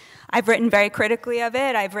movement, I've written very critically of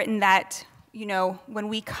it. I've written that, when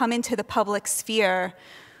we come into the public sphere,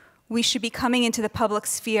 we should be coming into the public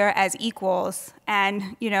sphere as equals.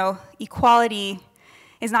 And, equality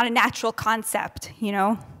is not a natural concept,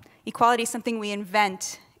 Equality is something we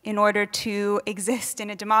invent in order to exist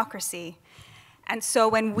in a democracy. And so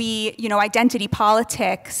when we, identity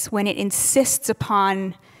politics, when it insists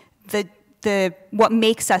upon what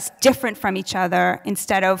makes us different from each other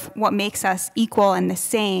instead of what makes us equal and the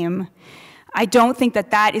same, I don't think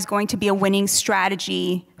that that is going to be a winning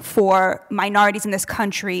strategy for minorities in this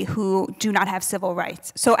country who do not have civil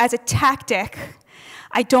rights. So as a tactic,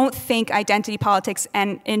 I don't think identity politics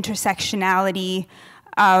and intersectionality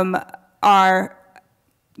are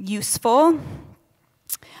useful.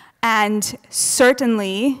 And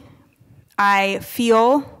certainly, I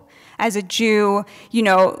feel as a Jew,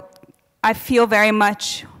 I feel very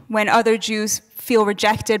much when other Jews feel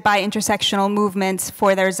rejected by intersectional movements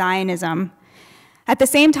for their Zionism. At the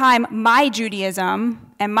same time, my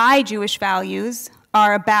Judaism and my Jewish values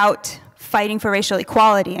are about fighting for racial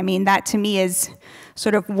equality. I mean, that to me is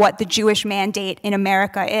sort of what the Jewish mandate in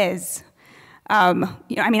America is.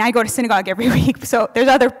 I go to synagogue every week, so there's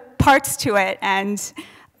other parts to it. And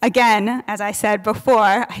again, as I said before,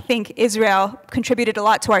 I think Israel contributed a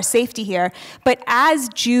lot to our safety here. But as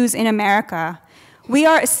Jews in America, we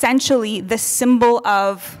are essentially the symbol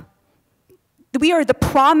of, we are the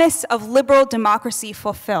promise of liberal democracy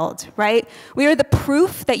fulfilled, right? We are the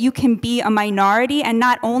proof that you can be a minority and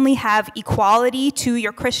not only have equality to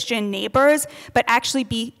your Christian neighbors, but actually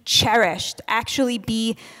be cherished, actually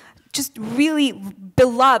be just really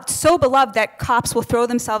beloved, so beloved that cops will throw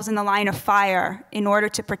themselves in the line of fire in order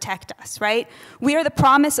to protect us, right? We are the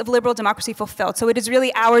promise of liberal democracy fulfilled. So it is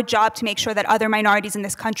really our job to make sure that other minorities in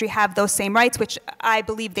this country have those same rights, which I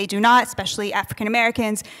believe they do not, especially African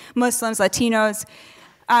Americans, Muslims, Latinos.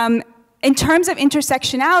 In terms of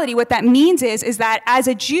intersectionality, what that means is that as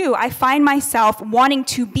a Jew, I find myself wanting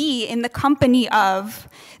to be in the company of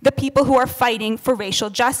the people who are fighting for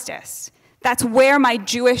racial justice. That's where my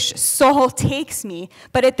Jewish soul takes me.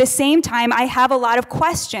 But at the same time, I have a lot of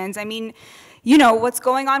questions. I mean, you know, what's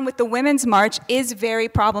going on with the Women's March is very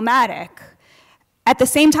problematic. At the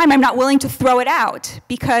same time, I'm not willing to throw it out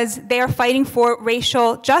because they are fighting for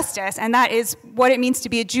racial justice, and that is what it means to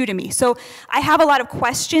be a Jew to me. So I have a lot of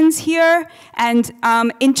questions here, and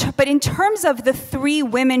but in terms of the 3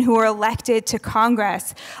 women who were elected to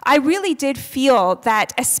Congress, I really did feel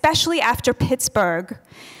that, especially after Pittsburgh,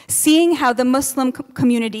 seeing how the Muslim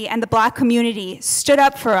community and the Black community stood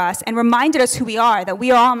up for us and reminded us who we are, that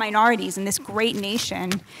we are all minorities in this great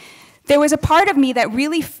nation, there was a part of me that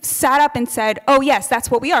really sat up and said, oh yes,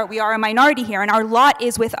 that's what we are. We are a minority here, and our lot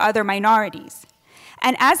is with other minorities.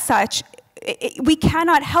 And as such, we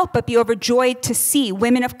cannot help but be overjoyed to see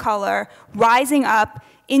women of color rising up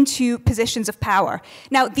into positions of power.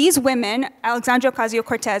 Now, these women, Alexandria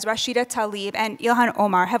Ocasio-Cortez, Rashida Tlaib, and Ilhan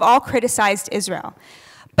Omar, have all criticized Israel.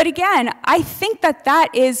 But again, I think that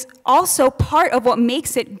that is also part of what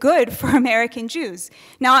makes it good for American Jews.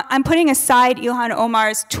 Now, I'm putting aside Ilhan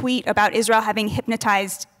Omar's tweet about Israel having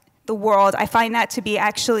hypnotized the world. I find that to be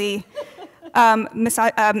actually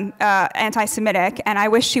anti-Semitic, and I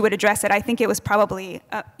wish she would address it. I think it was probably,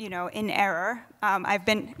 you know, in error. I've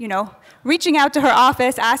been, you know, reaching out to her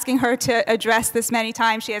office, asking her to address this many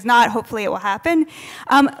times. She has not. Hopefully it will happen.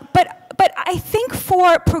 But I think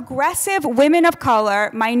for progressive women of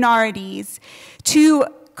color, minorities, to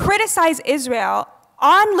criticize Israel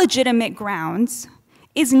on legitimate grounds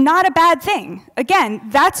is not a bad thing. Again,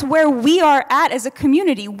 that's where we are at as a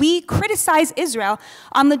community. We criticize Israel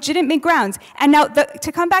on legitimate grounds. And now,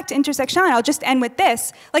 to come back to intersectionality, I'll just end with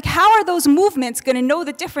this. Like, how are those movements going to know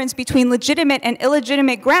the difference between legitimate and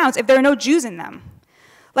illegitimate grounds if there are no Jews in them?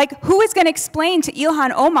 Like, who is going to explain to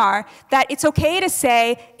Ilhan Omar that it's okay to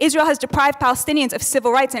say Israel has deprived Palestinians of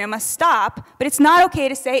civil rights and it must stop, but it's not okay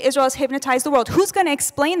to say Israel has hypnotized the world? Who's going to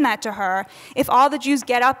explain that to her if all the Jews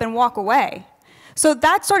get up and walk away? So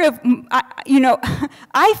that's sort of, you know,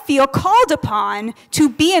 I feel called upon to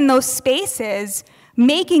be in those spaces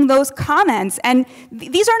making those comments. And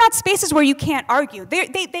these are not spaces where you can't argue.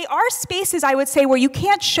 They are spaces, I would say, where you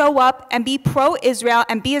can't show up and be pro-Israel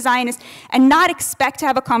and be a Zionist and not expect to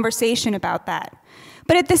have a conversation about that.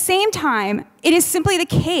 But at the same time, it is simply the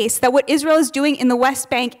case that what Israel is doing in the West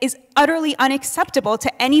Bank is utterly unacceptable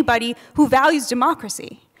to anybody who values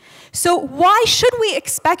democracy. So why should we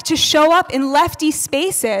expect to show up in lefty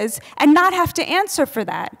spaces and not have to answer for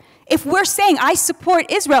that? If we're saying, I support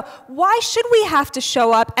Israel, why should we have to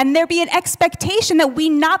show up and there be an expectation that we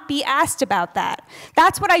not be asked about that?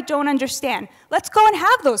 That's what I don't understand. Let's go and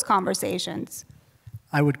have those conversations.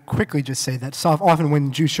 I would quickly just say that often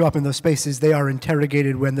when Jews show up in those spaces, they are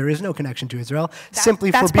interrogated when there is no connection to Israel,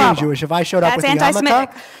 simply for being Jewish. If I showed up with the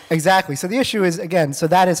yarmulke, exactly. So the issue is, again, so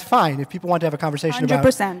that is fine. If people want to have a conversation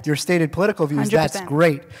 100%. About your stated political views, 100%. That's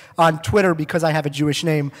great. On Twitter, because I have a Jewish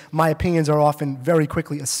name, my opinions are often very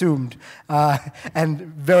quickly assumed and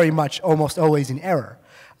very much almost always in error.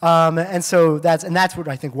 And so that's what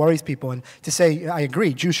I think worries people. And to say, I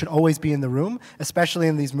agree, Jews should always be in the room, especially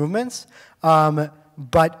in these movements.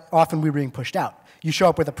 But often we're being pushed out. You show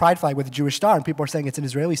up with a pride flag with a Jewish star, and people are saying it's an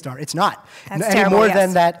Israeli star. It's not. That's any terrible, more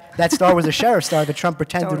yes. than that star was a sheriff star that Trump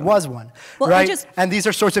pretended was one. Well, right? And these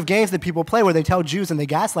are sorts of games that people play where they tell Jews and they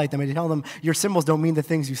gaslight them and they tell them your symbols don't mean the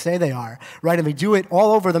things you say they are. Right? And they do it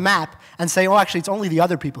all over the map and say, oh, actually, it's only the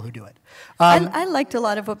other people who do it. I liked a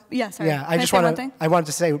lot of what, Yeah, I wanted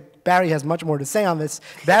to say, Bari has much more to say on this.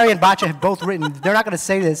 Bari and Batya have both written, they're not going to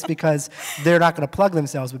say this because they're not going to plug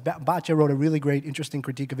themselves, but Batya wrote a really great, interesting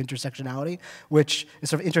critique of intersectionality, which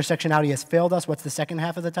is sort of intersectionality has failed us. What's the second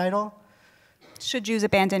half of the title? Should Jews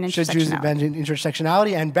abandon intersectionality? Should Jews abandon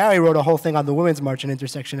intersectionality? And Bari wrote a whole thing on the Women's March and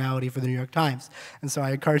intersectionality for the New York Times. And so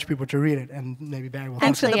I encourage people to read it, and maybe Bari will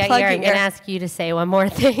help. Actually, Yair, I'm going to ask you to say one more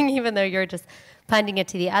thing, even though you're just punting it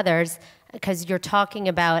to the others, because you're talking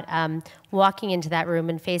about walking into that room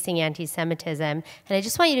and facing anti-Semitism. And I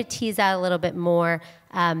just want you to tease out a little bit more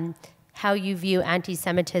how you view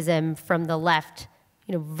anti-Semitism from the left,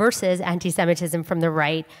 versus anti-Semitism from the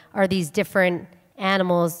right. Are these different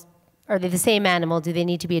animals? Are they the same animal? Do they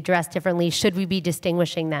need to be addressed differently? Should we be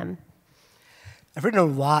distinguishing them? I've written a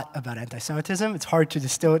lot about anti-Semitism. It's hard to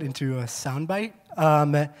distill it into a soundbite.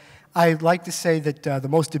 I like to say that the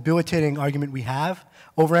most debilitating argument we have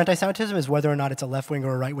over anti-Semitism is whether or not it's a left-wing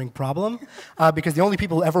or a right-wing problem, because the only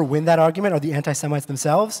people who ever win that argument are the anti-Semites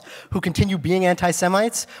themselves, who continue being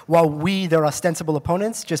anti-Semites, while we, their ostensible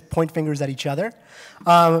opponents, just point fingers at each other.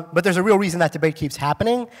 But there's a real reason that debate keeps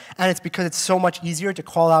happening, and it's because it's so much easier to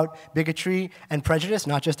call out bigotry and prejudice,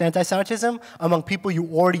 not just anti-Semitism, among people you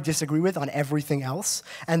already disagree with on everything else,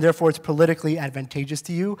 and therefore it's politically advantageous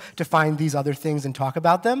to you to find these other things and talk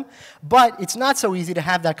about them. But it's not so easy to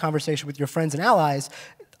have that conversation with your friends and allies,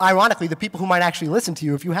 ironically, the people who might actually listen to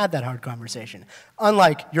you if you had that hard conversation.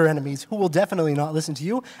 Unlike your enemies, who will definitely not listen to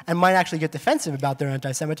you and might actually get defensive about their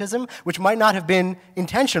anti-Semitism, which might not have been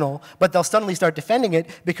intentional, but they'll suddenly start defending it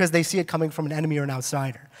because they see it coming from an enemy or an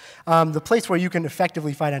outsider. The place where you can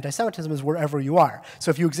effectively fight anti-Semitism is wherever you are. So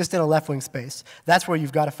if you exist in a left-wing space, that's where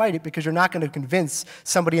you've got to fight it, because you're not going to convince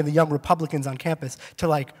somebody in the young Republicans on campus to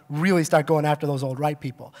like really start going after those old right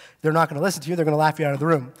people. They're not going to listen to you. They're going to laugh you out of the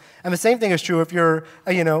room. And the same thing is true if you're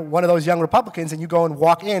one of those young Republicans and you go and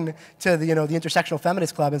walk in to the intersectional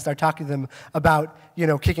feminist club and start talking to them about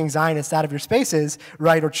kicking Zionists out of your spaces,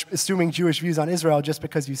 right, or assuming Jewish views on Israel just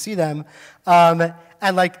because you see them.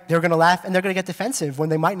 And like they're going to laugh and they're going to get defensive when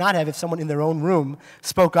they might not have if someone in their own room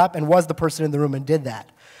spoke up and was the person in the room and did that.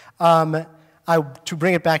 To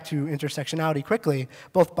bring it back to intersectionality quickly,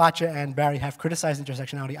 both Batya and Bari have criticized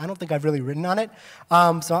intersectionality. I don't think I've really written on it, so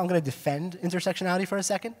I'm going to defend intersectionality for a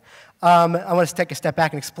second. I want to take a step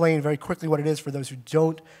back and explain very quickly what it is for those who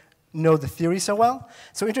don't know the theory so well.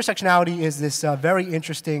 So intersectionality is this very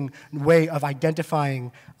interesting way of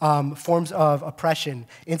identifying forms of oppression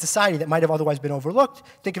in society that might have otherwise been overlooked.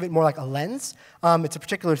 Think of it more like a lens. It's a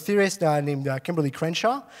particular theorist named Kimberly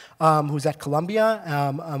Crenshaw, who's at Columbia,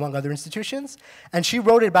 among other institutions. And she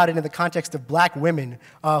wrote about it in the context of black women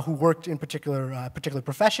who worked in particular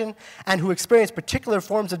profession and who experienced particular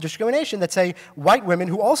forms of discrimination that, say, white women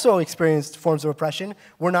who also experienced forms of oppression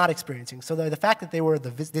were not experiencing. So the fact that they were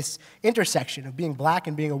this intersection of being black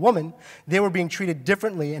and being a woman, they were being treated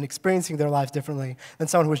differently and experiencing their lives differently than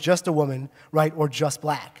someone who was just a woman, right, or just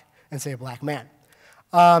black, and say a black man.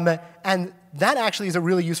 And that actually is a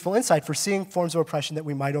really useful insight for seeing forms of oppression that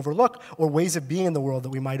we might overlook or ways of being in the world that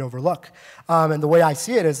we might overlook. And the way I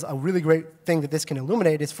see it is a really great thing that this can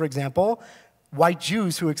illuminate is, for example, white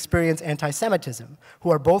Jews who experience anti-Semitism, who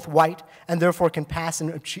are both white and therefore can pass and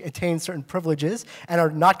attain certain privileges and are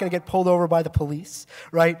not going to get pulled over by the police,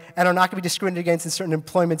 right, and are not going to be discriminated against in certain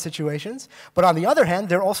employment situations. But on the other hand,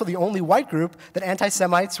 they're also the only white group that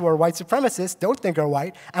anti-Semites who are white supremacists don't think are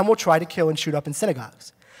white and will try to kill and shoot up in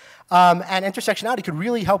synagogues. And intersectionality could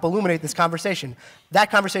really help illuminate this conversation. That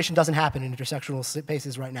conversation doesn't happen in intersectional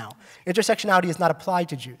spaces right now. Intersectionality is not applied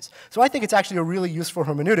to Jews. So I think it's actually a really useful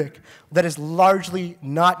hermeneutic that is largely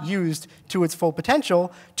not used to its full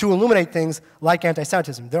potential to illuminate things like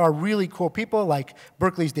anti-Semitism. There are really cool people like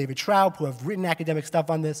Berkeley's David Schraub who have written academic stuff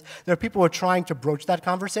on this. There are people who are trying to broach that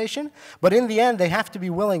conversation, but in the end, they have to be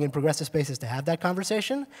willing in progressive spaces to have that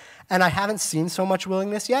conversation, and I haven't seen so much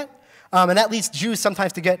willingness yet. And that leads Jews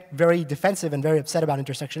sometimes to get very defensive and very upset about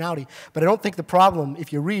intersectionality. But I don't think the problem,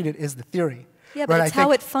 if you read it, is the theory. Yeah, but right? it's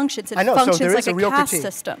how it functions. It functions like a caste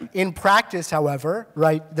system. In practice, however,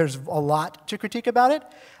 right, there's a lot to critique about it.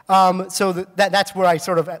 So that's where I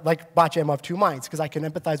sort of, like Batya, am of two minds, because I can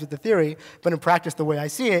empathize with the theory, but in practice, the way I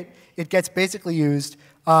see it, it gets basically used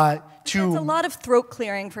to... It's a lot of throat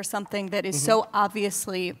clearing for something that is so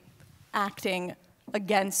obviously acting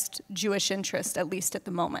against Jewish interest, at least at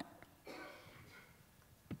the moment.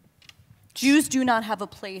 Jews do not have a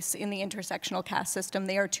place in the intersectional caste system.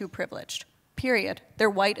 They are too privileged, period. They're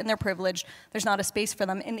white and they're privileged. There's not a space for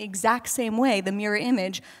them in the exact same way, the mirror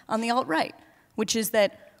image on the alt-right, which is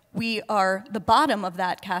that we are the bottom of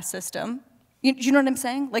that caste system. You know what I'm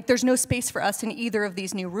saying? Like, there's no space for us in either of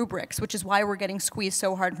these new rubrics, which is why we're getting squeezed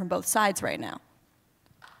so hard from both sides right now.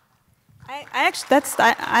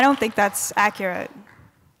 I don't think that's accurate.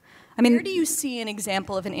 I mean, where do you see an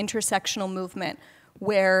example of an intersectional movement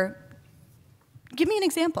where... Give me an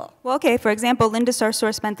example. Well, okay, for example, Linda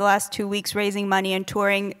Sarsour spent the last 2 weeks raising money and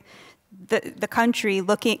touring the country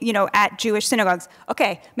looking, at Jewish synagogues.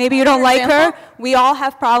 Okay, maybe you don't like her. We all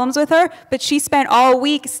have problems with her, but she spent all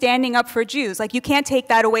week standing up for Jews. Like, you can't take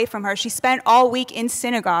that away from her. She spent all week in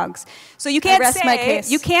synagogues. So you can't rest my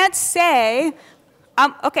case. You can't say,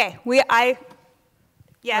 okay, yes.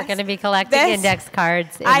 We're going to be collecting index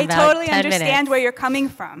cards in I about totally 10 understand minutes. where you're coming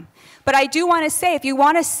from. But I do want to say, if you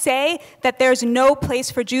want to say that there's no place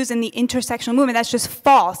for Jews in the intersectional movement, that's just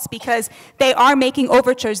false, because they are making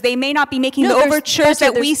overtures. They may not be making the overtures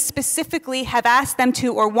that we specifically have asked them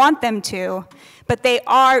to or want them to, but they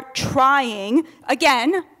are trying.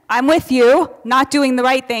 Again, I'm with you, not doing the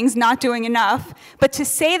right things, not doing enough. But to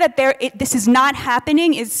say that this is not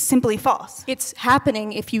happening is simply false. It's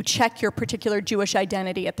happening if you check your particular Jewish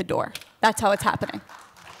identity at the door. That's how it's happening.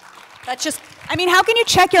 That's just... I mean, how can you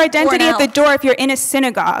check your identity at the door if you're in a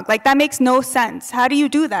synagogue? Like, that makes no sense. How do you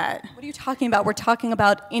do that? What are you talking about? We're talking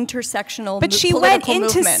about intersectional But she went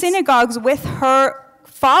into synagogues with her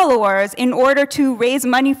followers in order to raise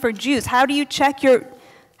money for Jews. How do you check your...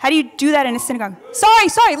 How do you do that in a synagogue?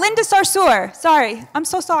 Sorry, Linda Sarsour. Sorry, I'm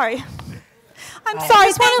so sorry. I'm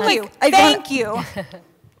sorry, thank you.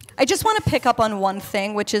 I just want to pick up on one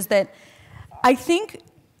thing, which is that I think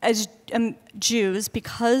as Jews,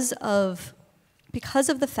 because of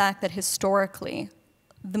the fact that historically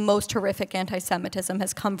the most horrific anti-Semitism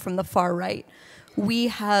has come from the far right, we're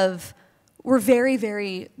very,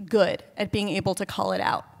 very good at being able to call it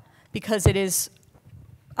out because it is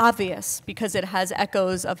obvious, because it has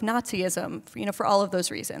echoes of Nazism, for all of those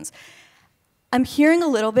reasons. I'm hearing a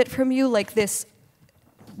little bit from you like this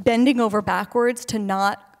bending over backwards to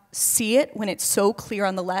not see it when it's so clear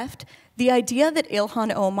on the left. The idea that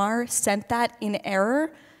Ilhan Omar sent that in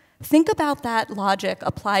error, think about that logic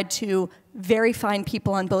applied to very fine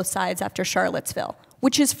people on both sides after Charlottesville,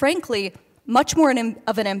 which is frankly much more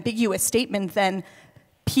of an ambiguous statement than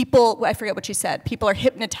people, I forget what she said, people are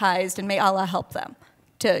hypnotized and may Allah help them.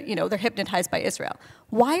 They're hypnotized by Israel.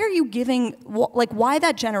 Why are you giving, why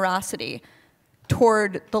that generosity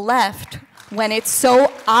toward the left when it's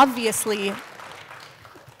so obviously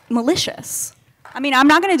malicious? I mean, I'm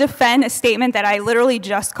not going to defend a statement that I literally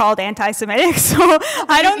just called anti-Semitic, so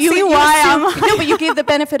I don't see why I'm... No, but you gave the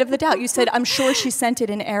benefit of the doubt. You said, I'm sure she sent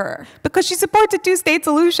it in error. Because she supports a two-state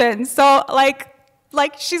solution, so like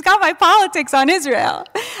she's got my politics on Israel.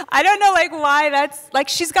 I don't know why that's,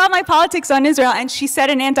 she's got my politics on Israel and she said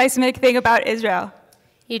an anti-Semitic thing about Israel.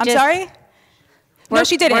 I'm sorry? No,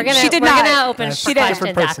 she didn't. She did not. We're going to open for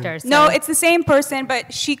questions after. So. No, it's the same person,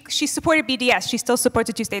 but she supported BDS. She still supports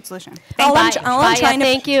a two-state solution.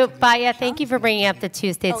 Batya, thank you for bringing up the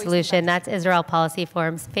two-state solution. That's Israel Policy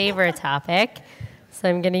Forum's favorite topic. So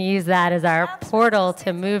I'm going to use that as our portal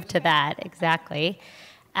to move to that, exactly.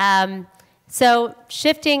 So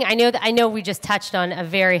shifting, I know we just touched on a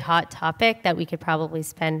very hot topic that we could probably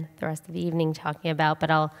spend the rest of the evening talking about, but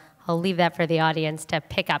I'll leave that for the audience to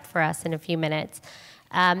pick up for us in a few minutes.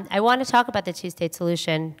 I want to talk about the two-state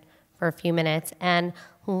solution for a few minutes and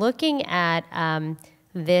looking at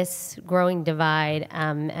this growing divide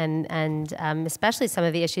and especially some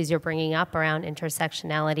of the issues you're bringing up around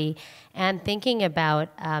intersectionality and thinking about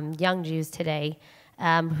young Jews today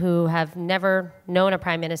who have never known a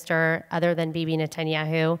prime minister other than Bibi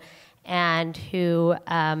Netanyahu and who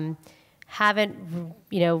haven't,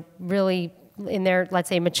 really in their, let's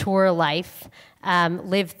say, mature life,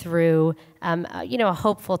 lived through, a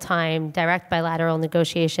hopeful time, direct bilateral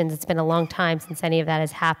negotiations. It's been a long time since any of that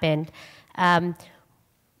has happened.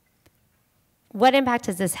 What impact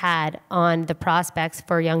has this had on the prospects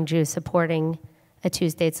for young Jews supporting a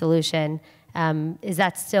two-state solution? Do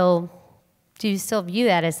you still view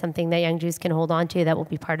that as something that young Jews can hold on to that will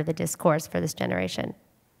be part of the discourse for this generation?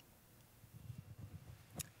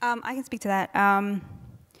 I can speak to that.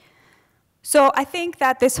 So I think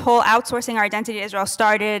that this whole outsourcing our identity to Israel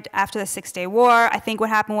started after the Six-Day War. I think what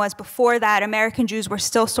happened was before that, American Jews were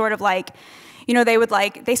still sort of they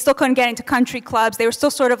still couldn't get into country clubs. They were still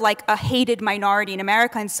sort of like a hated minority in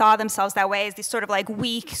America and saw themselves that way as these sort of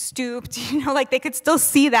weak, stooped, they could still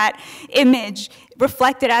see that image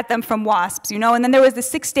reflected at them from WASPs, And then there was the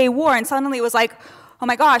Six-Day War and suddenly it was like, oh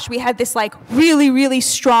my gosh, we had this really, really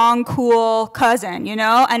strong, cool cousin,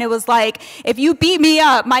 And it was like, if you beat me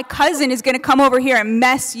up, my cousin is going to come over here and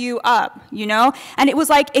mess you up, And it was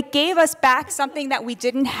like, it gave us back something that we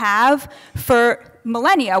didn't have for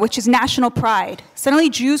millennia, which is national pride. Suddenly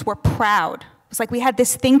Jews were proud. It's like we had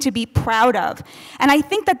this thing to be proud of. And I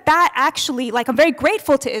think that actually, I'm very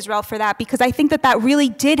grateful to Israel for that because I think that really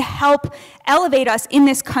did help elevate us in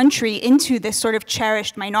this country into this sort of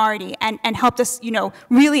cherished minority and helped us,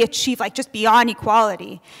 really achieve just beyond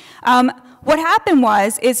equality. What happened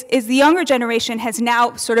is the younger generation has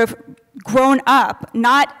now sort of grown up,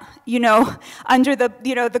 not, under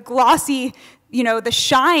the glossy the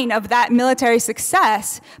shine of that military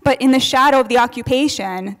success, but in the shadow of the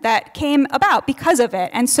occupation that came about because of it.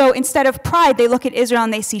 And so instead of pride, they look at Israel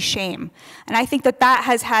and they see shame. And I think that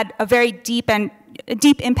has had a very deep and a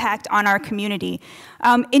deep impact on our community.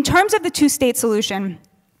 In terms of the two-state solution,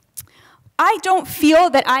 I don't feel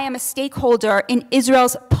that I am a stakeholder in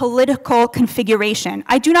Israel's political configuration.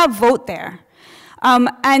 I do not vote there.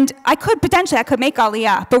 And I could make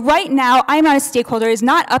Aliyah, but right now I'm not a stakeholder. It's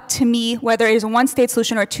not up to me whether it is a one-state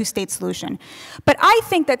solution or a two-state solution. But I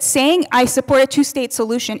think that saying I support a two-state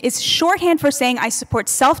solution is shorthand for saying I support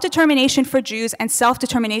self-determination for Jews and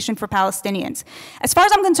self-determination for Palestinians. As far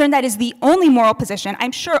as I'm concerned, that is the only moral position.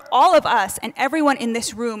 I'm sure all of us and everyone in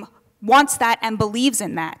this room wants that and believes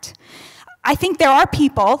in that. I think there are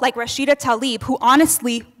people like Rashida Tlaib who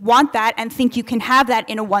honestly want that and think you can have that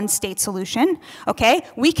in a one-state solution, okay?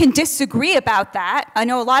 We can disagree about that. I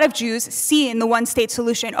know a lot of Jews see in the one-state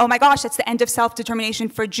solution, oh my gosh, that's the end of self-determination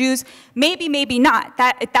for Jews. Maybe, maybe not.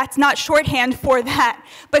 That's not shorthand for that.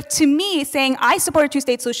 But to me, saying I support a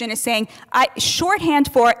two-state solution is saying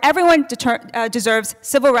shorthand for everyone deserves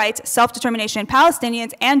civil rights, self-determination,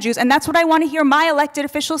 Palestinians and Jews, and that's what I want to hear my elected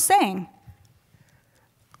officials saying.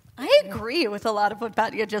 I agree with a lot of what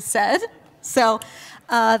Batya just said. So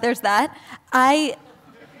there's that. I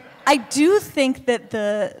do think that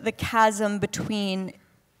the chasm between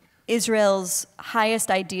Israel's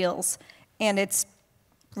highest ideals and its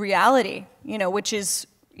reality, which is,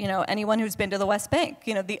 anyone who's been to the West Bank,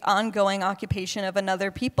 the ongoing occupation of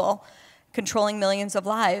another people, controlling millions of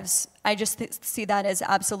lives, I just see that as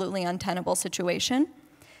absolutely untenable situation.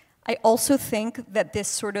 I also think that this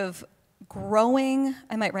sort of growing,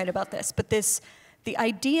 I might write about this, but the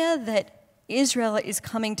idea that Israel is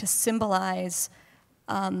coming to symbolize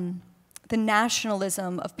the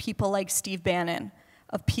nationalism of people like Steve Bannon,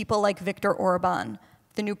 of people like Viktor Orban,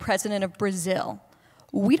 the new president of Brazil.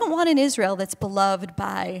 We don't want an Israel that's beloved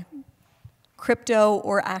by crypto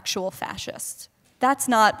or actual fascists. That's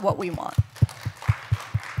not what we want.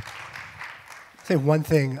 Say one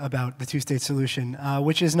thing about the two-state solution,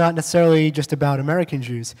 which is not necessarily just about American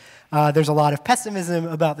Jews. There's a lot of pessimism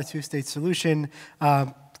about the two-state solution,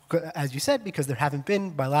 as you said, because there haven't been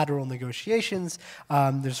bilateral negotiations.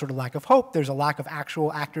 There's sort of lack of hope. There's a lack of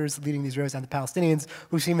actual actors leading the Israelis and the Palestinians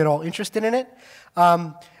who seem at all interested in it.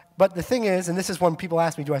 But the thing is, and this is when people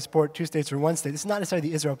ask me, do I support two states or one state? This is not necessarily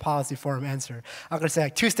the Israel Policy Forum answer. I'm going to say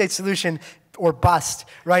like two-state solution or bust,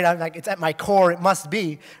 right? I'm like, it's at my core, it must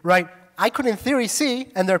be, right? I could in theory see,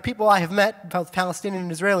 and there are people I have met, both Palestinian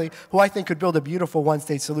and Israeli, who I think could build a beautiful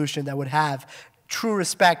one-state solution that would have true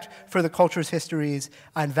respect for the cultures, histories,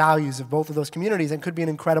 and values of both of those communities and could be an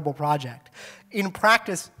incredible project. In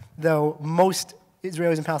practice, though, most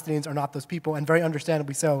Israelis and Palestinians are not those people, and very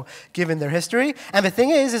understandably so, given their history. And the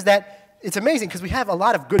thing is that it's amazing because we have a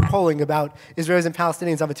lot of good polling about Israelis and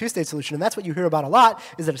Palestinians on a two-state solution, and that's what you hear about a lot,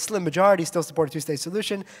 is that a slim majority still support a two-state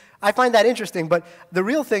solution. I find that interesting, but the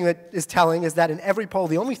real thing that is telling is that in every poll,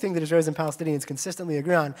 the only thing that Israelis and Palestinians consistently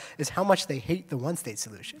agree on is how much they hate the one-state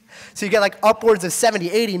solution. So you get like upwards of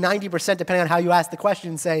 70, 80, 90%, depending on how you ask the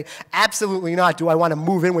question, say, absolutely not, do I want to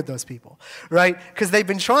move in with those people, right? Because they've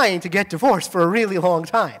been trying to get divorced for a really long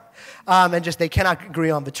time. And just they cannot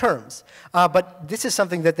agree on the terms. But this is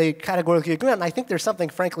something that they categorically agree on. And I think there's something,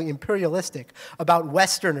 frankly, imperialistic about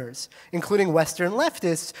Westerners, including Western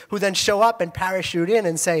leftists, who then show up and parachute in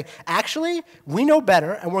and say, actually, we know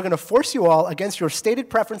better, and we're going to force you all, against your stated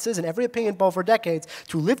preferences and every opinion poll for decades,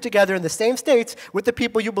 to live together in the same states with the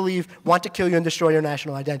people you believe want to kill you and destroy your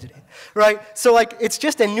national identity. Right? So like, it's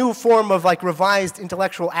just a new form of like revised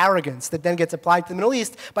intellectual arrogance that then gets applied to the Middle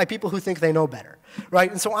East by people who think they know better.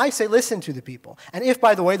 Right? And so I say, listen to the people. And if,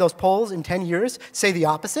 by the way, those polls in 10 years say the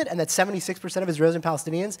opposite, and that 76% of Israelis and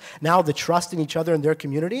Palestinians now have the trust in each other and their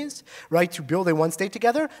communities, right, to build a one state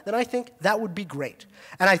together, then I think that would be great.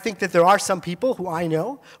 And I think that there are some people who I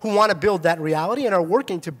know who want to build that reality and are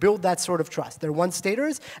working to build that sort of trust. They're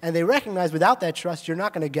one-staters, and they recognize without that trust, you're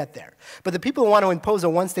not going to get there. But the people who want to impose a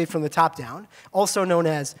one state from the top down, also known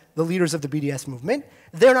as the leaders of the BDS movement,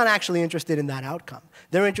 they're not actually interested in that outcome.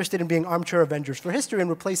 They're interested in being armchair avengers for history and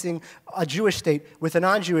replacing a Jewish state with a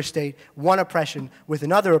non-Jewish state, one oppression with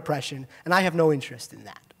another oppression, and I have no interest in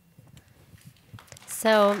that.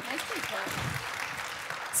 So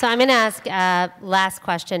I'm going to ask a last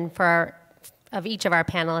question of each of our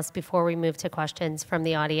panelists before we move to questions from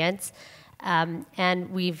the audience.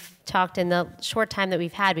 And we've talked, in the short time that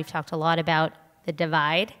we've had, we've talked a lot about the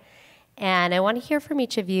divide. And I want to hear from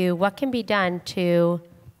each of you, what can be done to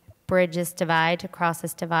bridge this divide, to cross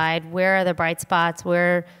this divide? Where are the bright spots?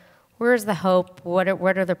 Where's the hope? What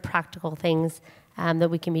are the practical things that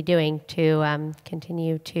we can be doing to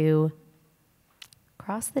continue to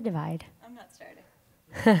cross the divide? I'm not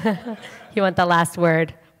starting. You want the last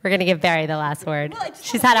word? We're going to give Bari the last word. Well,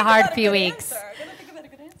 She's had a hard few weeks. I'm going to think about a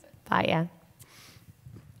good answer. Batya.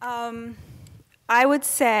 I would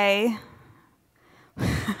say,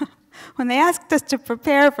 when they asked us to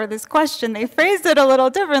prepare for this question, they phrased it a little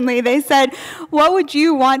differently. They said, what would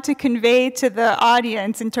you want to convey to the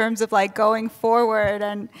audience in terms of like going forward?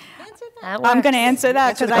 And I'm going to answer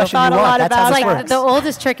that because I thought a lot about it. It's like the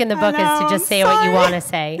oldest trick in the book is to just say what you want to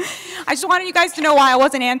say. I just wanted you guys to know why I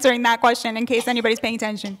wasn't answering that question in case anybody's paying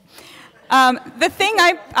attention. The thing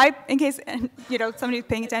in case, somebody's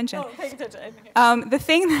paying attention. Oh, paying attention. The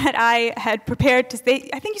thing that I had prepared to say,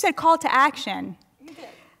 I think you said call to action.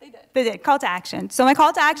 They did, call to action. So my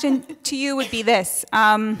call to action to you would be this.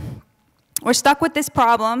 We're stuck with this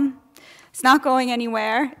problem. It's not going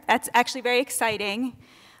anywhere. That's actually very exciting.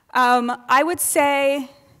 I would say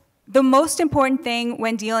the most important thing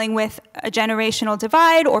when dealing with a generational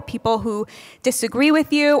divide or people who disagree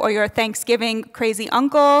with you or your Thanksgiving crazy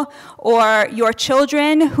uncle or your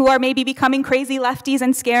children who are maybe becoming crazy lefties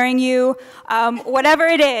and scaring you, whatever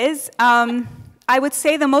it is, I would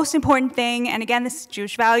say the most important thing, and again, this is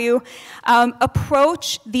Jewish value,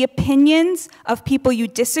 approach the opinions of people you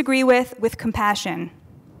disagree with compassion.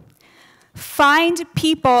 Find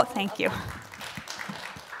people, thank you.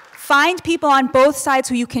 Find people on both sides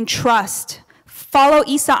who you can trust. Follow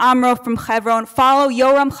Isa Amro from Hebron, follow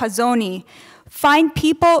Yoram Chazoni. Find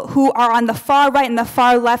people who are on the far right and the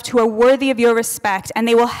far left who are worthy of your respect, and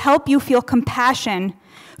they will help you feel compassion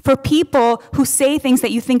for people who say things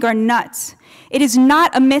that you think are nuts. It is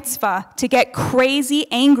not a mitzvah to get crazy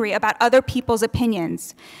angry about other people's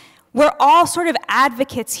opinions. We're all sort of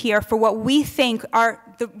advocates here for what we think are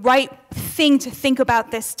the right thing to think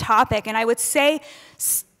about this topic. And I would say,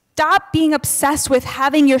 stop being obsessed with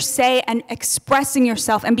having your say and expressing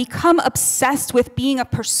yourself and become obsessed with being a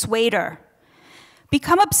persuader.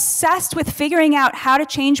 Become obsessed with figuring out how to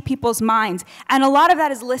change people's minds. And a lot of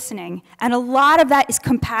that is listening. And a lot of that is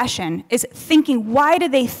compassion, is thinking, why do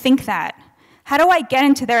they think that? How do I get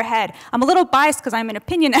into their head? I'm a little biased because I'm an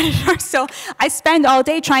opinion editor, so I spend all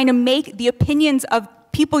day trying to make the opinions of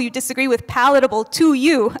people you disagree with palatable to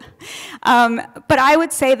you. But I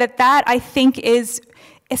would say that I think is,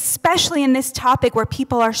 especially in this topic where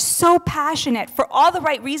people are so passionate for all the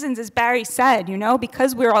right reasons, as Bari said,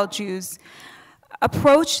 because we're all Jews,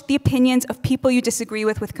 approach the opinions of people you disagree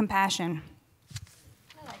with compassion.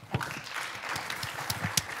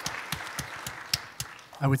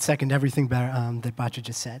 I would second everything that Batya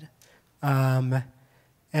just said. And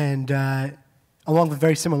along with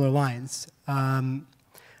very similar lines,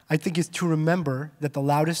 I think is to remember that the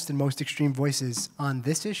loudest and most extreme voices on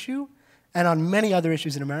this issue and on many other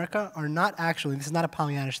issues in America are not actually, this is not a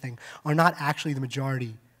Pollyannish thing, are not actually the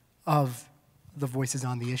majority of the voices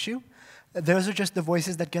on the issue. Those are just the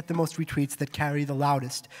voices that get the most retweets, that carry the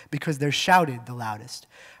loudest, because they're shouted the loudest.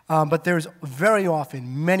 But there's very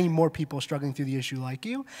often many more people struggling through the issue like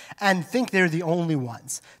you and think they're the only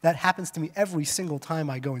ones. That happens to me every single time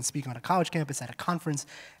I go and speak on a college campus, at a conference,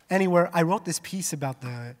 anywhere. I wrote this piece about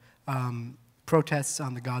the protests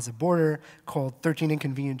on the Gaza border called 13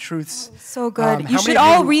 Inconvenient Truths. Oh, so good. You should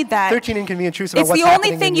all read that. 13 Inconvenient Truths about what's It's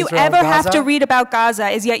happening the only thing you Israel ever and have Gaza. to read about Gaza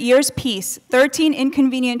is Yair's piece, 13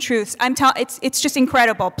 Inconvenient Truths. It's just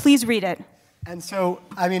incredible. Please read it. And so,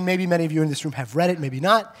 I mean, maybe many of you in this room have read it, maybe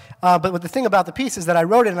not. But what the thing about the piece is that I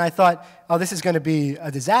wrote it and I thought, oh, this is going to be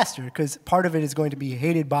a disaster, because part of it is going to be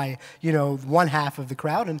hated by, one half of the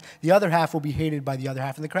crowd, and the other half will be hated by the other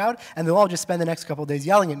half of the crowd, and they'll all just spend the next couple of days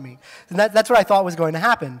yelling at me. And that's what I thought was going to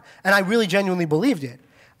happen. And I really genuinely believed it.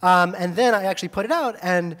 And then I actually put it out,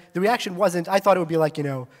 and the reaction wasn't, I thought it would be like,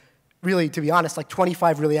 really, to be honest, like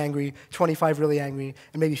 25 really angry, 25 really angry,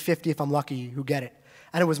 and maybe 50 if I'm lucky who get it.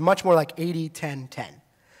 And it was much more like 80, 10, 10.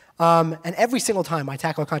 And every single time I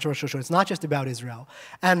tackle a controversial issue, it's not just about Israel.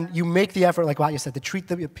 And you make the effort, like Batya said, to treat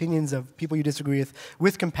the opinions of people you disagree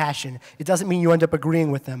with compassion. It doesn't mean you end up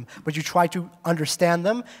agreeing with them, but you try to understand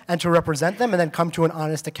them and to represent them and then come to an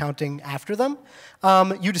honest accounting after them.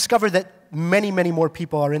 You discover that many, many more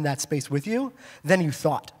people are in that space with you than you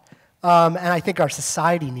thought. And I think our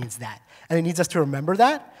society needs that. And it needs us to remember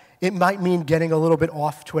that. It might mean getting a little bit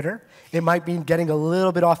off Twitter. It might mean getting a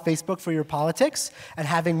little bit off Facebook for your politics and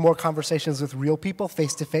having more conversations with real people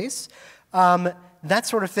face to face. That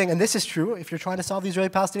sort of thing, and this is true if you're trying to solve the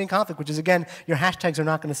Israeli-Palestinian conflict, which is, again, your hashtags are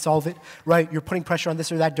not going to solve it, right? You're putting pressure on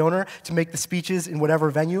this or that donor to make the speeches in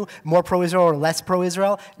whatever venue more pro-Israel or less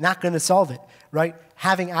pro-Israel, not going to solve it, right?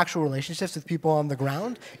 Having actual relationships with people on the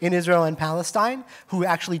ground in Israel and Palestine who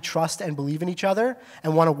actually trust and believe in each other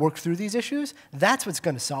and want to work through these issues, that's what's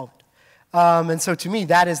going to solve it. And so to me,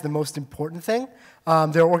 that is the most important thing.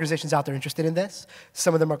 There are organizations out there interested in this.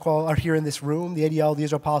 Some of them are here in this room. The ADL, the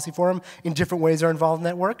Israel Policy Forum, in different ways are involved in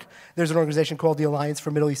that work. There's an organization called the Alliance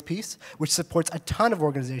for Middle East Peace, which supports a ton of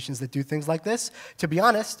organizations that do things like this. To be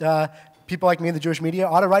honest, people like me in the Jewish media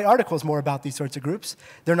ought to write articles more about these sorts of groups.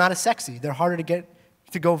 They're not as sexy. They're harder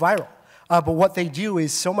to go viral. But what they do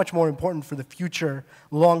is so much more important for the future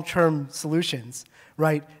long-term solutions,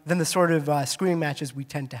 right, than the sort of screaming matches we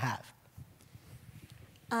tend to have.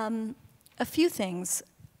 A few things.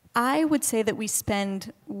 I would say that we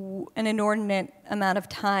spend an inordinate amount of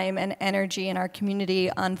time and energy in our community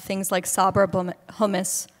on things like Sabra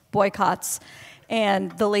hummus boycotts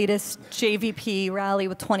and the latest JVP rally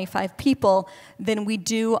with 25 people than we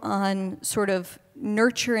do on sort of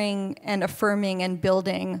nurturing and affirming and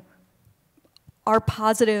building our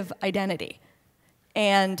positive identity.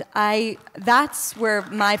 And that's where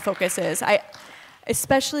my focus is.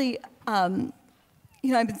 Especially,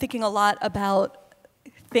 I've been thinking a lot about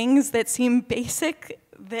things that seem basic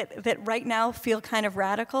that right now feel kind of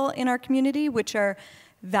radical in our community, which are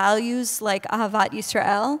values like Ahavat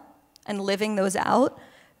Yisrael and living those out.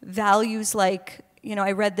 Values like,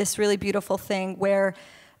 I read this really beautiful thing where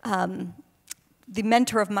the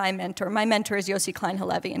mentor of my mentor is Yossi Klein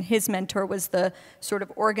Halevi, and his mentor was the sort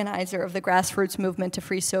of organizer of the grassroots movement to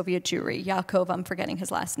free Soviet Jewry, Yaakov, I'm forgetting his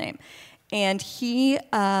last name. And he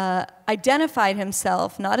identified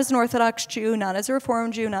himself not as an Orthodox Jew, not as a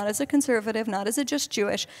Reform Jew, not as a conservative, not as a just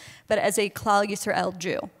Jewish, but as a Klal Yisrael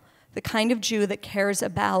Jew, the kind of Jew that cares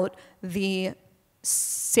about the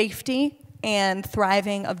safety and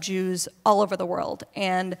thriving of Jews all over the world.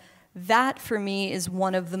 And that, for me, is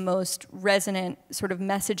one of the most resonant sort of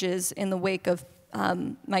messages in the wake of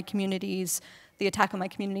my community's, the attack on my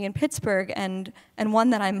community in Pittsburgh, and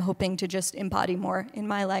one that I'm hoping to just embody more in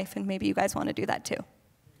my life, and maybe you guys want to do that too.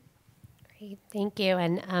 Great, thank you.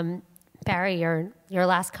 And Bari, your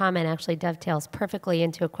last comment actually dovetails perfectly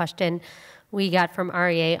into a question we got from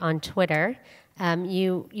REA on Twitter.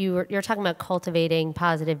 You're talking about cultivating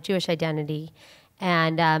positive Jewish identity,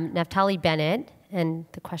 and Naftali Bennett, and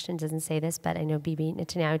the question doesn't say this, but I know Bibi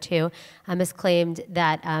Netanyahu too, has claimed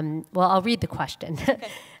that, I'll read the question. Okay.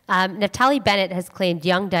 Naftali Bennett has claimed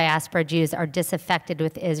young diaspora Jews are disaffected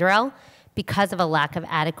with Israel because of a lack of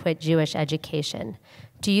adequate Jewish education.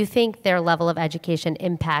 Do you think their level of education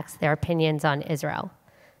impacts their opinions on Israel?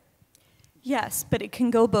 Yes, but it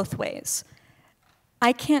can go both ways.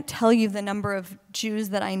 I can't tell you the number of Jews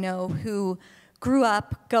that I know who grew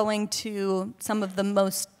up going to some of the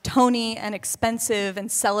most Tony and expensive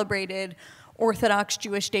and celebrated Orthodox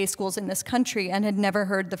Jewish day schools in this country and had never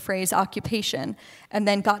heard the phrase occupation, and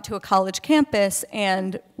then got to a college campus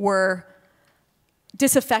and were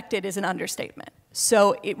disaffected is an understatement.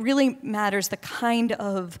 So it really matters the kind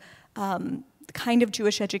of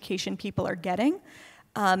Jewish education people are getting.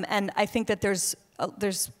 And I think that there's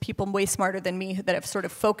people way smarter than me that have sort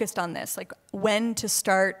of focused on this, like when to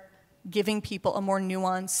start giving people a more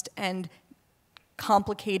nuanced and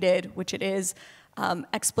complicated, which it is,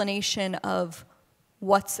 explanation of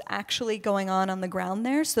what's actually going on the ground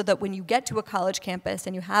there, so that when you get to a college campus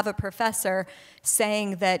and you have a professor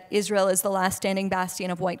saying that Israel is the last standing bastion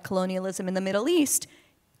of white colonialism in the Middle East,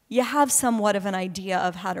 you have somewhat of an idea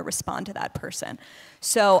of how to respond to that person.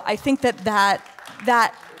 So I think that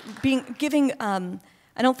giving, I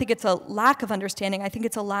don't think it's a lack of understanding, I think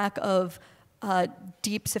it's a lack of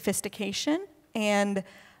deep sophistication, and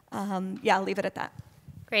yeah, I'll leave it at that.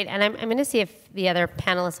 Great, and I'm going to see if the other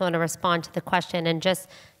panelists want to respond to the question, and just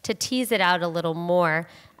to tease it out a little more,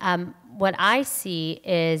 what I see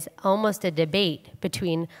is almost a debate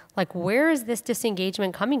between, like, where is this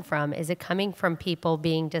disengagement coming from? Is it coming from people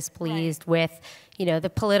being displeased with,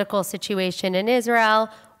 the political situation in Israel,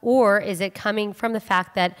 or is it coming from the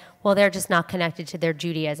fact that, well, they're just not connected to their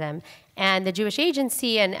Judaism? And the Jewish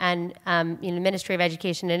Agency and the Ministry of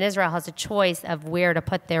Education in Israel has a choice of where to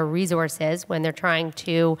put their resources when they're trying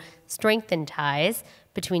to strengthen ties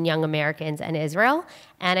between young Americans and Israel.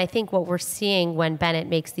 And I think what we're seeing when Bennett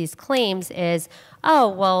makes these claims is, oh,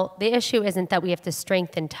 well, the issue isn't that we have to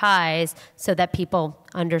strengthen ties so that people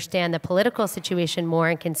understand the political situation more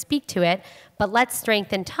and can speak to it, but let's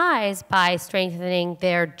strengthen ties by strengthening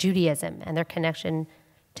their Judaism and their connection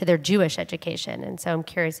to their Jewish education. And so I'm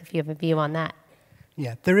curious if you have a view on that.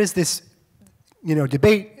 Yeah, there is this,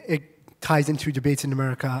 debate. It ties into debates in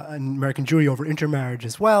America and American Jewry over intermarriage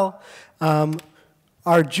as well.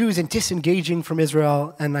 Are Jews disengaging from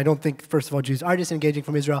Israel? And I don't think, first of all, Jews are disengaging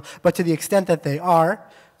from Israel, but to the extent that they are,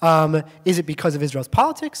 Is it because of Israel's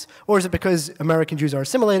politics, or is it because American Jews are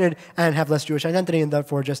assimilated and have less Jewish identity and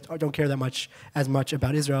therefore just don't care as much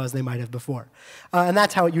about Israel as they might have before? And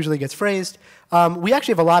that's how it usually gets phrased. We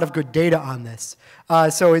actually have a lot of good data on this.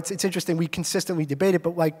 So it's interesting. We consistently debate it,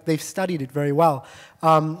 but like they've studied it very well.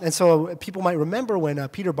 And so people might remember when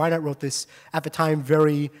Peter Barnett wrote this, at the time,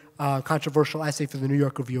 very controversial essay for the New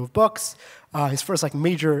York Review of Books, his first like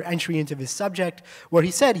major entry into this subject, where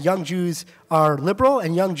he said young Jews are liberal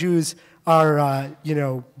and young Jews are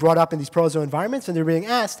brought up in these pro-Israel environments, and they're being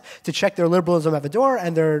asked to check their liberalism at the door,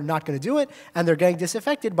 and they're not going to do it, and they're getting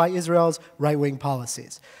disaffected by Israel's right-wing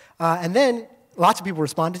policies. And then lots of people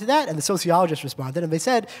responded to that, and the sociologists responded, and they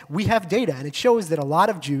said, we have data, and it shows that a lot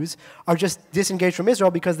of Jews are just disengaged from Israel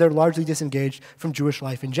because they're largely disengaged from Jewish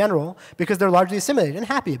life in general, because they're largely assimilated and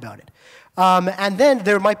happy about it. And then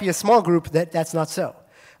there might be a small group that's not so,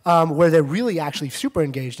 where they're really actually super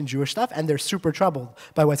engaged in Jewish stuff, and they're super troubled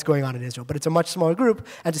by what's going on in Israel. But it's a much smaller group,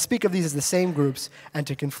 and to speak of these as the same groups and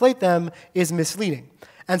to conflate them is misleading.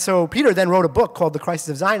 And so Peter then wrote a book called The Crisis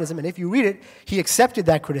of Zionism, and if you read it, he accepted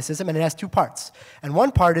that criticism, and it has two parts. And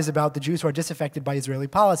one part is about the Jews who are disaffected by Israeli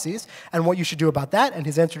policies, and what you should do about that, and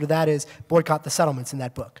his answer to that is boycott the settlements in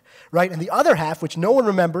that book, right? And the other half, which no one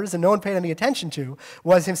remembers and no one paid any attention to,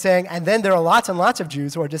 was him saying, and then there are lots and lots of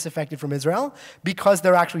Jews who are disaffected from Israel because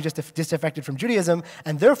they're actually just disaffected from Judaism,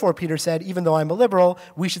 and therefore, Peter said, even though I'm a liberal,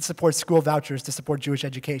 we should support school vouchers to support Jewish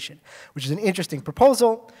education, which is an interesting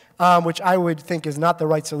proposal, which I would think is not the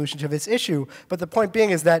right solution to this issue. But the point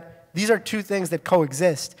being is that these are two things that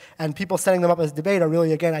coexist, and people setting them up as debate are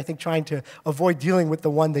really, again, I think, trying to avoid dealing with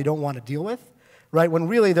the one they don't want to deal with, right? When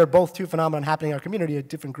really they're both two phenomena happening in our community at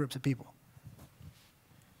different groups of people.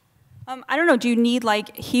 I don't know, do you need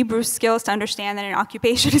like Hebrew skills to understand that an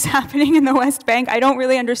occupation is happening in the West Bank? I don't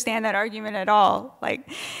really understand that argument at all. Like,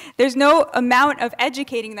 there's no amount of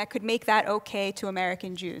educating that could make that okay to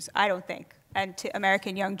American Jews, I don't think, and to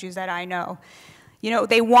American young Jews that I know. You know,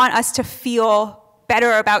 they want us to feel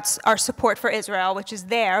better about our support for Israel, which is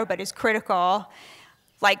there, but is critical,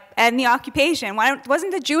 like, and the occupation.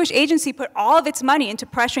 Wasn't the Jewish Agency put all of its money into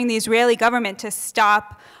pressuring the Israeli government to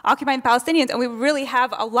stop occupying the Palestinians, and we really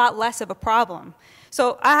have a lot less of a problem.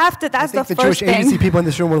 So I have to, that's the first thing. I think the Jewish Agency people in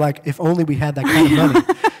this room were like, if only we had that kind of money.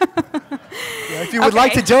 Yeah, if you would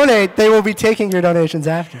like to donate, they will be taking your donations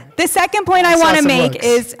after. The second point I want to make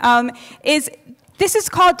is this is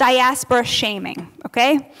called diaspora shaming,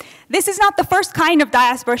 okay? This is not the first kind of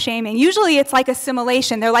diaspora shaming. Usually it's like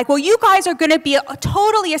assimilation. They're like, well, you guys are going to be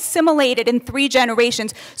totally assimilated in 3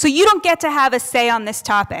 generations, so you don't get to have a say on this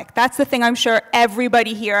topic. That's the thing I'm sure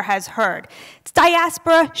everybody here has heard. It's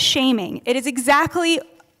diaspora shaming. It is exactly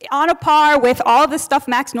on a par with all the stuff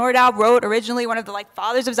Max Nordau wrote originally, one of the like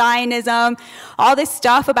fathers of Zionism, all this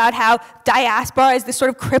stuff about how diaspora is this sort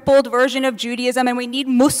of crippled version of Judaism, and we need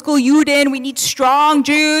Muskeljuden, we need strong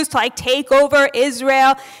Jews to like take over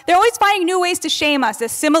Israel. They're always finding new ways to shame us.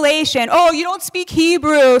 Assimilation, oh, you don't speak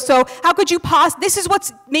Hebrew, so how could you this is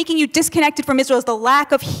what's making you disconnected from Israel, is the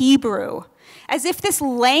lack of Hebrew. As if this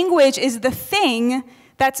language is the thing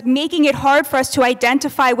that's making it hard for us to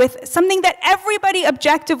identify with something that everybody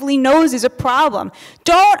objectively knows is a problem.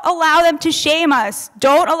 Don't allow them to shame us.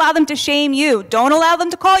 Don't allow them to shame you. Don't allow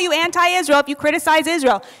them to call you anti-Israel if you criticize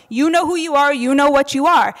Israel. You know who you are. You know what you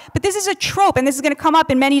are. But this is a trope, and this is going to come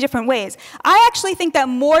up in many different ways. I actually think that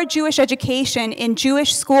more Jewish education in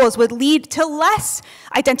Jewish schools would lead to less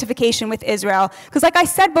identification with Israel. Because like I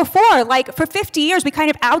said before, like for 50 years, we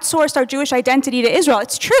kind of outsourced our Jewish identity to Israel.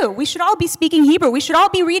 It's true. We should all be speaking Hebrew. We should all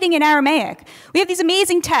be reading in Aramaic. We have these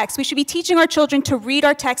amazing texts. We should be teaching our children to read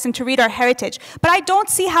our texts and to read our heritage. But I don't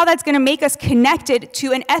see how that's going to make us connected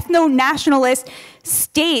to an ethno-nationalist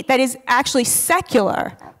state that is actually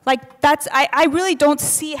secular. Like, that's, I really don't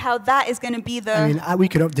see how that is going to be the... I mean, we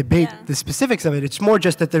could debate the specifics of it. It's more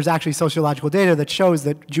just that there's actually sociological data that shows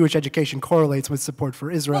that Jewish education correlates with support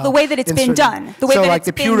for Israel. Well, the way that it's been done. The way that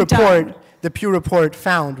it's been done. The Pew Report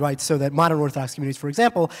found, right, so that modern Orthodox communities, for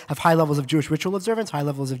example, have high levels of Jewish ritual observance, high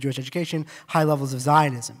levels of Jewish education, high levels of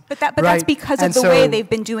Zionism. But that's because of the way they've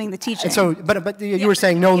been doing the teaching. And so, but you were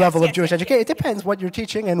saying no level of Jewish education. It depends what you're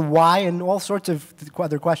teaching and why and all sorts of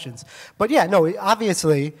other questions. But yeah, no,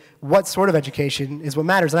 obviously, what sort of education is what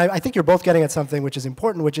matters. And I think you're both getting at something which is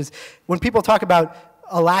important, which is when people talk about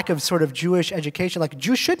a lack of sort of Jewish education. Like,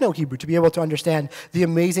 Jews should know Hebrew to be able to understand the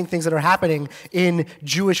amazing things that are happening in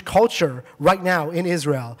Jewish culture right now in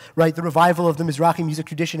Israel, right? The revival of the Mizrahi music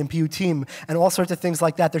tradition and piyutim and all sorts of things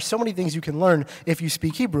like that. There's so many things you can learn if you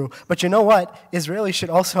speak Hebrew. But you know what? Israelis should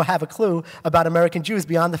also have a clue about American Jews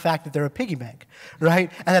beyond the fact that they're a piggy bank,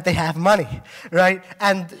 right? And that they have money, right?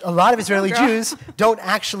 And a lot of Israeli Jews don't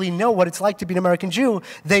actually know what it's like to be an American Jew.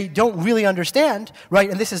 They don't really understand, right?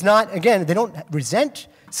 And this is not, again, they don't resent,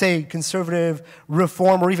 say, conservative,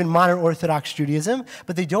 reform, or even modern Orthodox Judaism,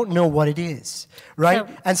 but they don't know what it is, right?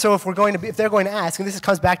 And so if they're going to ask, and this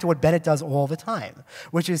comes back to what Bennett does all the time,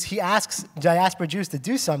 which is he asks diaspora Jews to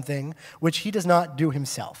do something which he does not do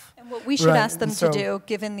himself. And what we should ask them to do,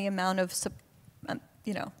 given the amount of,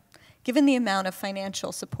 given the amount of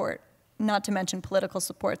financial support, not to mention political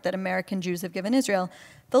support that American Jews have given Israel,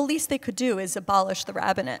 the least they could do is abolish the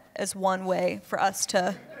rabbinate as one way for us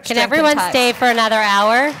to Can everyone stay for another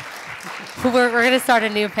hour? We're going to start a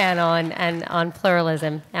new panel on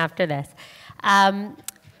pluralism after this.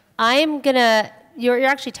 You're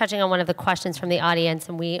actually touching on one of the questions from the audience,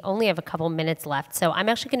 and we only have a couple minutes left. So I'm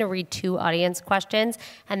actually going to read 2 audience questions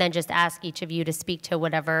and then just ask each of you to speak to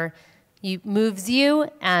whatever moves you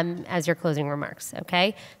as your closing remarks,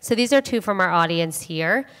 okay? So these are 2 from our audience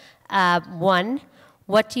here. One,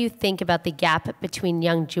 what do you think about the gap between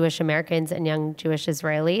young Jewish Americans and young Jewish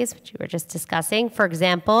Israelis, which you were just discussing? For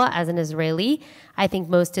example, as an Israeli, I think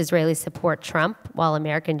most Israelis support Trump while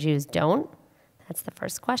American Jews don't. That's the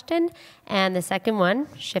first question. And the second one,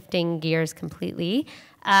 shifting gears completely,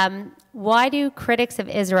 why do critics of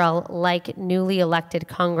Israel, like newly elected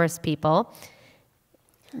congresspeople,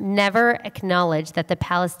 never acknowledge that the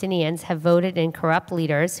Palestinians have voted in corrupt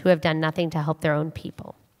leaders who have done nothing to help their own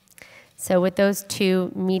people? So with those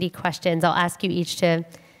 2 meaty questions, I'll ask you each to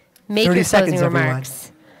make your closing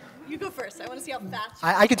remarks. You go first. I want to see how fast.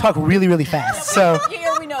 I can talk really, really fast. So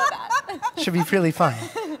Here we know that. should be really fine.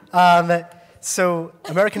 So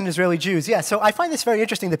American and Israeli Jews, yeah. So I find this very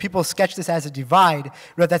interesting that people sketch this as a divide,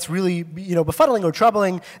 right? That's really, befuddling or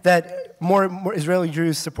troubling that more Israeli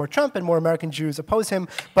Jews support Trump and more American Jews oppose him.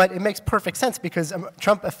 But it makes perfect sense because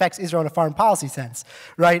Trump affects Israel in a foreign policy sense,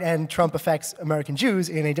 right? And Trump affects American Jews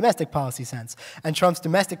in a domestic policy sense. And Trump's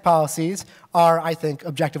domestic policies are, I think,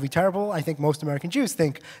 objectively terrible. I think most American Jews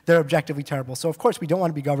think they're objectively terrible. So of course we don't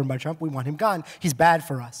want to be governed by Trump. We want him gone. He's bad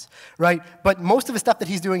for us, right? But most of the stuff that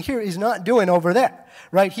he's doing here is not doing over there,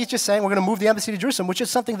 right? He's just saying we're going to move the embassy to Jerusalem, which is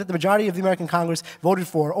something that the majority of the American Congress voted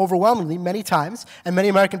for overwhelmingly many times, and many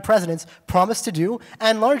American presidents promised to do,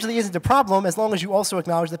 and largely isn't a problem as long as you also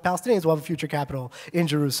acknowledge that Palestinians will have a future capital in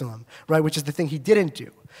Jerusalem, right? Which is the thing he didn't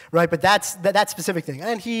do, right? But that's that specific thing.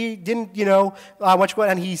 And he didn't,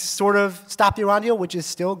 and he sort of stopped the Iran deal, which is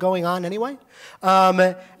still going on anyway.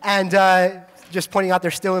 Just pointing out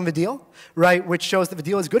they're still in the deal, right? Which shows that the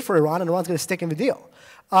deal is good for Iran, and Iran's going to stick in the deal.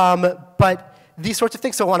 But these sorts of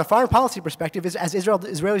things, so on a foreign policy perspective, as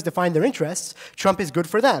Israelis define their interests, Trump is good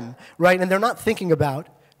for them, right? And they're not thinking about,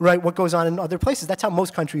 right, what goes on in other places. That's how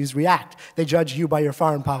most countries react. They judge you by your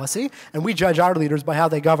foreign policy, and we judge our leaders by how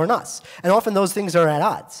they govern us. And often those things are at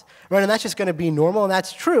odds, right? And that's just going to be normal, and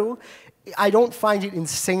that's true. I don't find it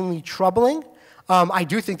insanely troubling. I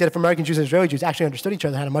do think that if American Jews and Israeli Jews actually understood each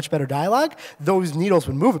other and had a much better dialogue, those needles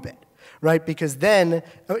would move a bit, right? Because then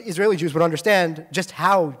Israeli Jews would understand just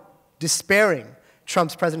how despairing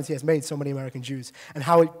Trump's presidency has made so many American Jews and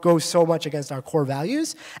how it goes so much against our core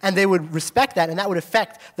values, and they would respect that, and that would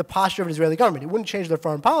affect the posture of the Israeli government. It wouldn't change their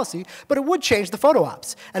foreign policy, but it would change the photo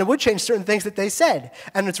ops, and it would change certain things that they said.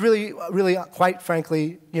 And it's really, really, quite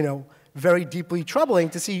frankly, very deeply troubling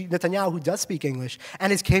to see Netanyahu, who does speak English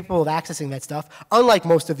and is capable of accessing that stuff, unlike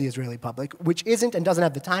most of the Israeli public, which isn't and doesn't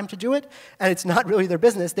have the time to do it, and it's not really their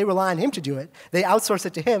business. They rely on him to do it. They outsource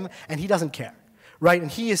it to him, and he doesn't care, right?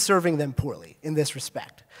 And he is serving them poorly in this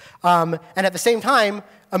respect. And at the same time,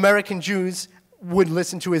 American Jews would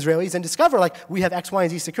listen to Israelis and discover, like, we have X, Y,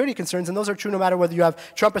 and Z security concerns, and those are true no matter whether you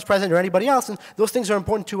have Trump as president or anybody else, and those things are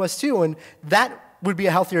important to us too, and that would be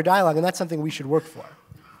a healthier dialogue, and that's something we should work for.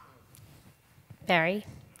 Bari,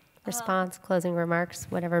 response, closing remarks,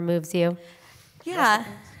 whatever moves you. Yeah.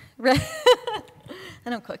 I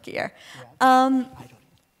don't cook here. I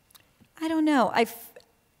don't know.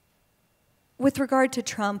 With regard to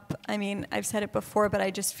Trump, I mean, I've said it before, but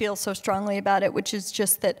I just feel so strongly about it, which is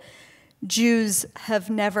just that Jews have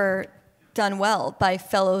never done well by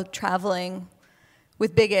fellow traveling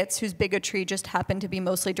with bigots whose bigotry just happened to be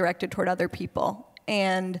mostly directed toward other people.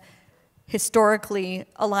 And historically,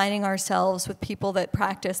 aligning ourselves with people that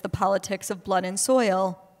practice the politics of blood and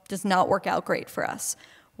soil does not work out great for us.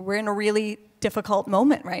 We're in a really difficult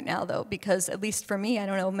moment right now, though, because at least for me, I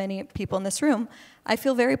don't know many people in this room, I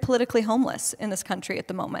feel very politically homeless in this country at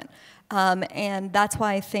the moment. And that's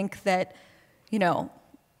why I think that, you know,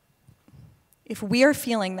 if we are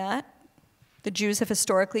feeling that, the Jews have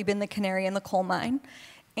historically been the canary in the coal mine,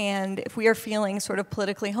 and if we are feeling sort of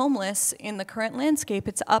politically homeless in the current landscape,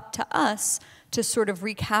 it's up to us to sort of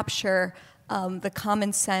recapture the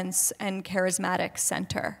common sense and charismatic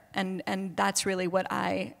center. And that's really what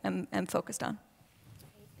I am focused on.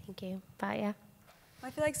 Thank you. Batya? I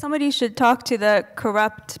feel like somebody should talk to the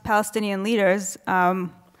corrupt Palestinian leaders.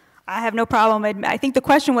 I have no problem. I think the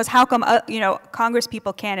question was how come Congress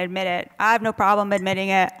people can't admit it. I have no problem admitting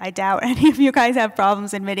it. I doubt any of you guys have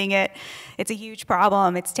problems admitting it. It's a huge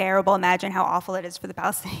problem. It's terrible. Imagine how awful it is for the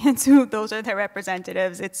Palestinians who those are their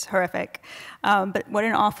representatives. It's horrific. But what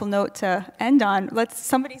an awful note to end on. Let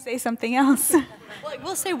somebody say something else. Well, I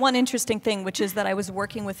will say one interesting thing, which is that I was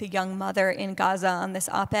working with a young mother in Gaza on this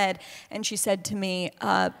op-ed, and she said to me,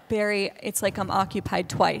 Bari, it's like I'm occupied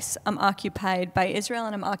twice. I'm occupied by Israel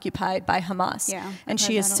and I'm occupied by Hamas. Yeah, and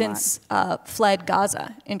she has since fled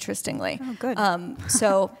Gaza, interestingly. Oh, good.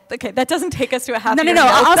 So, okay, that doesn't take us to a half No. year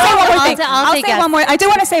I'll say one more thing. I'll say one more. I do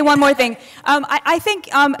want to say one more thing. I think,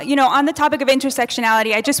 on the topic of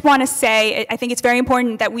intersectionality, I just want to say, I think it's very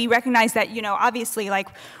important that we recognize that, obviously, like,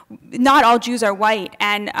 not all Jews are white,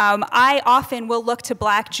 and I often will look to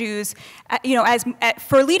black Jews,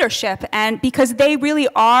 for leadership, and because they really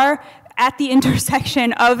are at the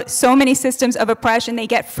intersection of so many systems of oppression. They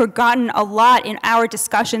get forgotten a lot in our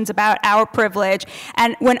discussions about our privilege.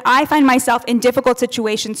 And when I find myself in difficult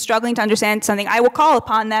situations, struggling to understand something, I will call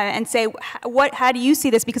upon them and say, how do you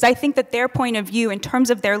see this? Because I think that their point of view in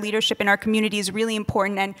terms of their leadership in our community is really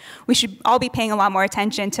important, and we should all be paying a lot more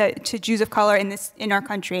attention to Jews of color in our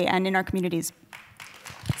country and in our communities.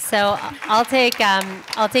 So I'll take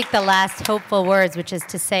the last hopeful words, which is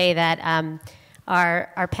to say that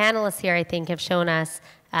our panelists here, I think, have shown us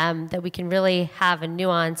that we can really have a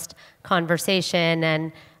nuanced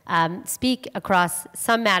conversation and speak across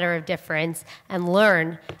some matter of difference and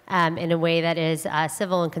learn in a way that is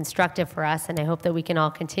civil and constructive for us. And I hope that we can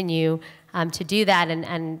all continue to do that.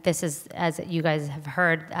 And this is, as you guys have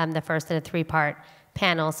heard, the first in a three-part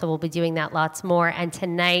panel, so we'll be doing that lots more. And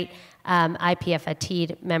tonight,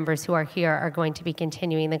 IPF-ATID members who are here are going to be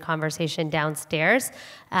continuing the conversation downstairs.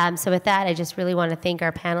 So with that, I just really want to thank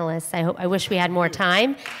our panelists. I wish we had more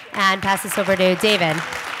time, and pass this over to David.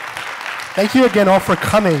 Thank you again all for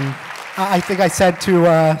coming. I think I said to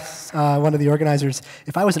one of the organizers,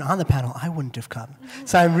 if I wasn't on the panel, I wouldn't have come.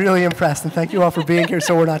 So I'm really impressed, and thank you all for being here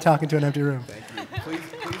so we're not talking to an empty room. Thank you. Please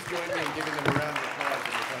join me in giving them a round of applause.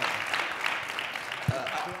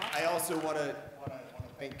 I also want to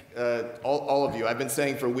thank all of you. I've been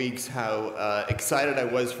saying for weeks how excited I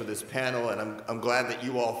was for this panel, and I'm glad that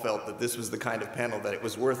you all felt that this was the kind of panel that it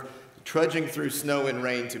was worth trudging through snow and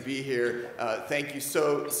rain to be here. Thank you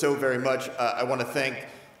so very much. I want to thank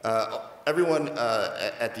everyone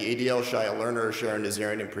at the ADL, Shia Lerner, Sharon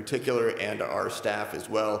Nazarian in particular, and our staff as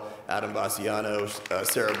well, Adam Bassiano,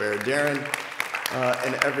 Sarah Baird-Darren,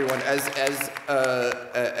 and everyone. As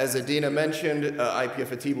Adena mentioned,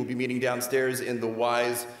 IPF-ATID will be meeting downstairs in the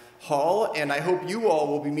Weiss Hall, and I hope you all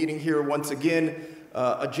will be meeting here once again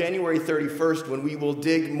January 31st, when we will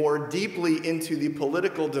dig more deeply into the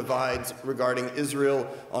political divides regarding Israel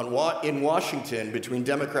in Washington between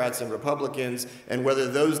Democrats and Republicans, and whether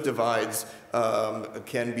those divides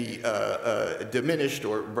can be diminished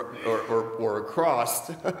or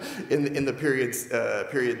crossed in the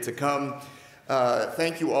period to come.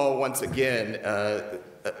 Thank you all once again.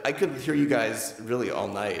 I could hear you guys really all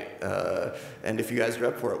night, and if you guys are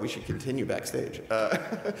up for it, we should continue backstage.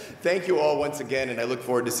 Thank you all once again, and I look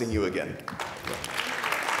forward to seeing you again.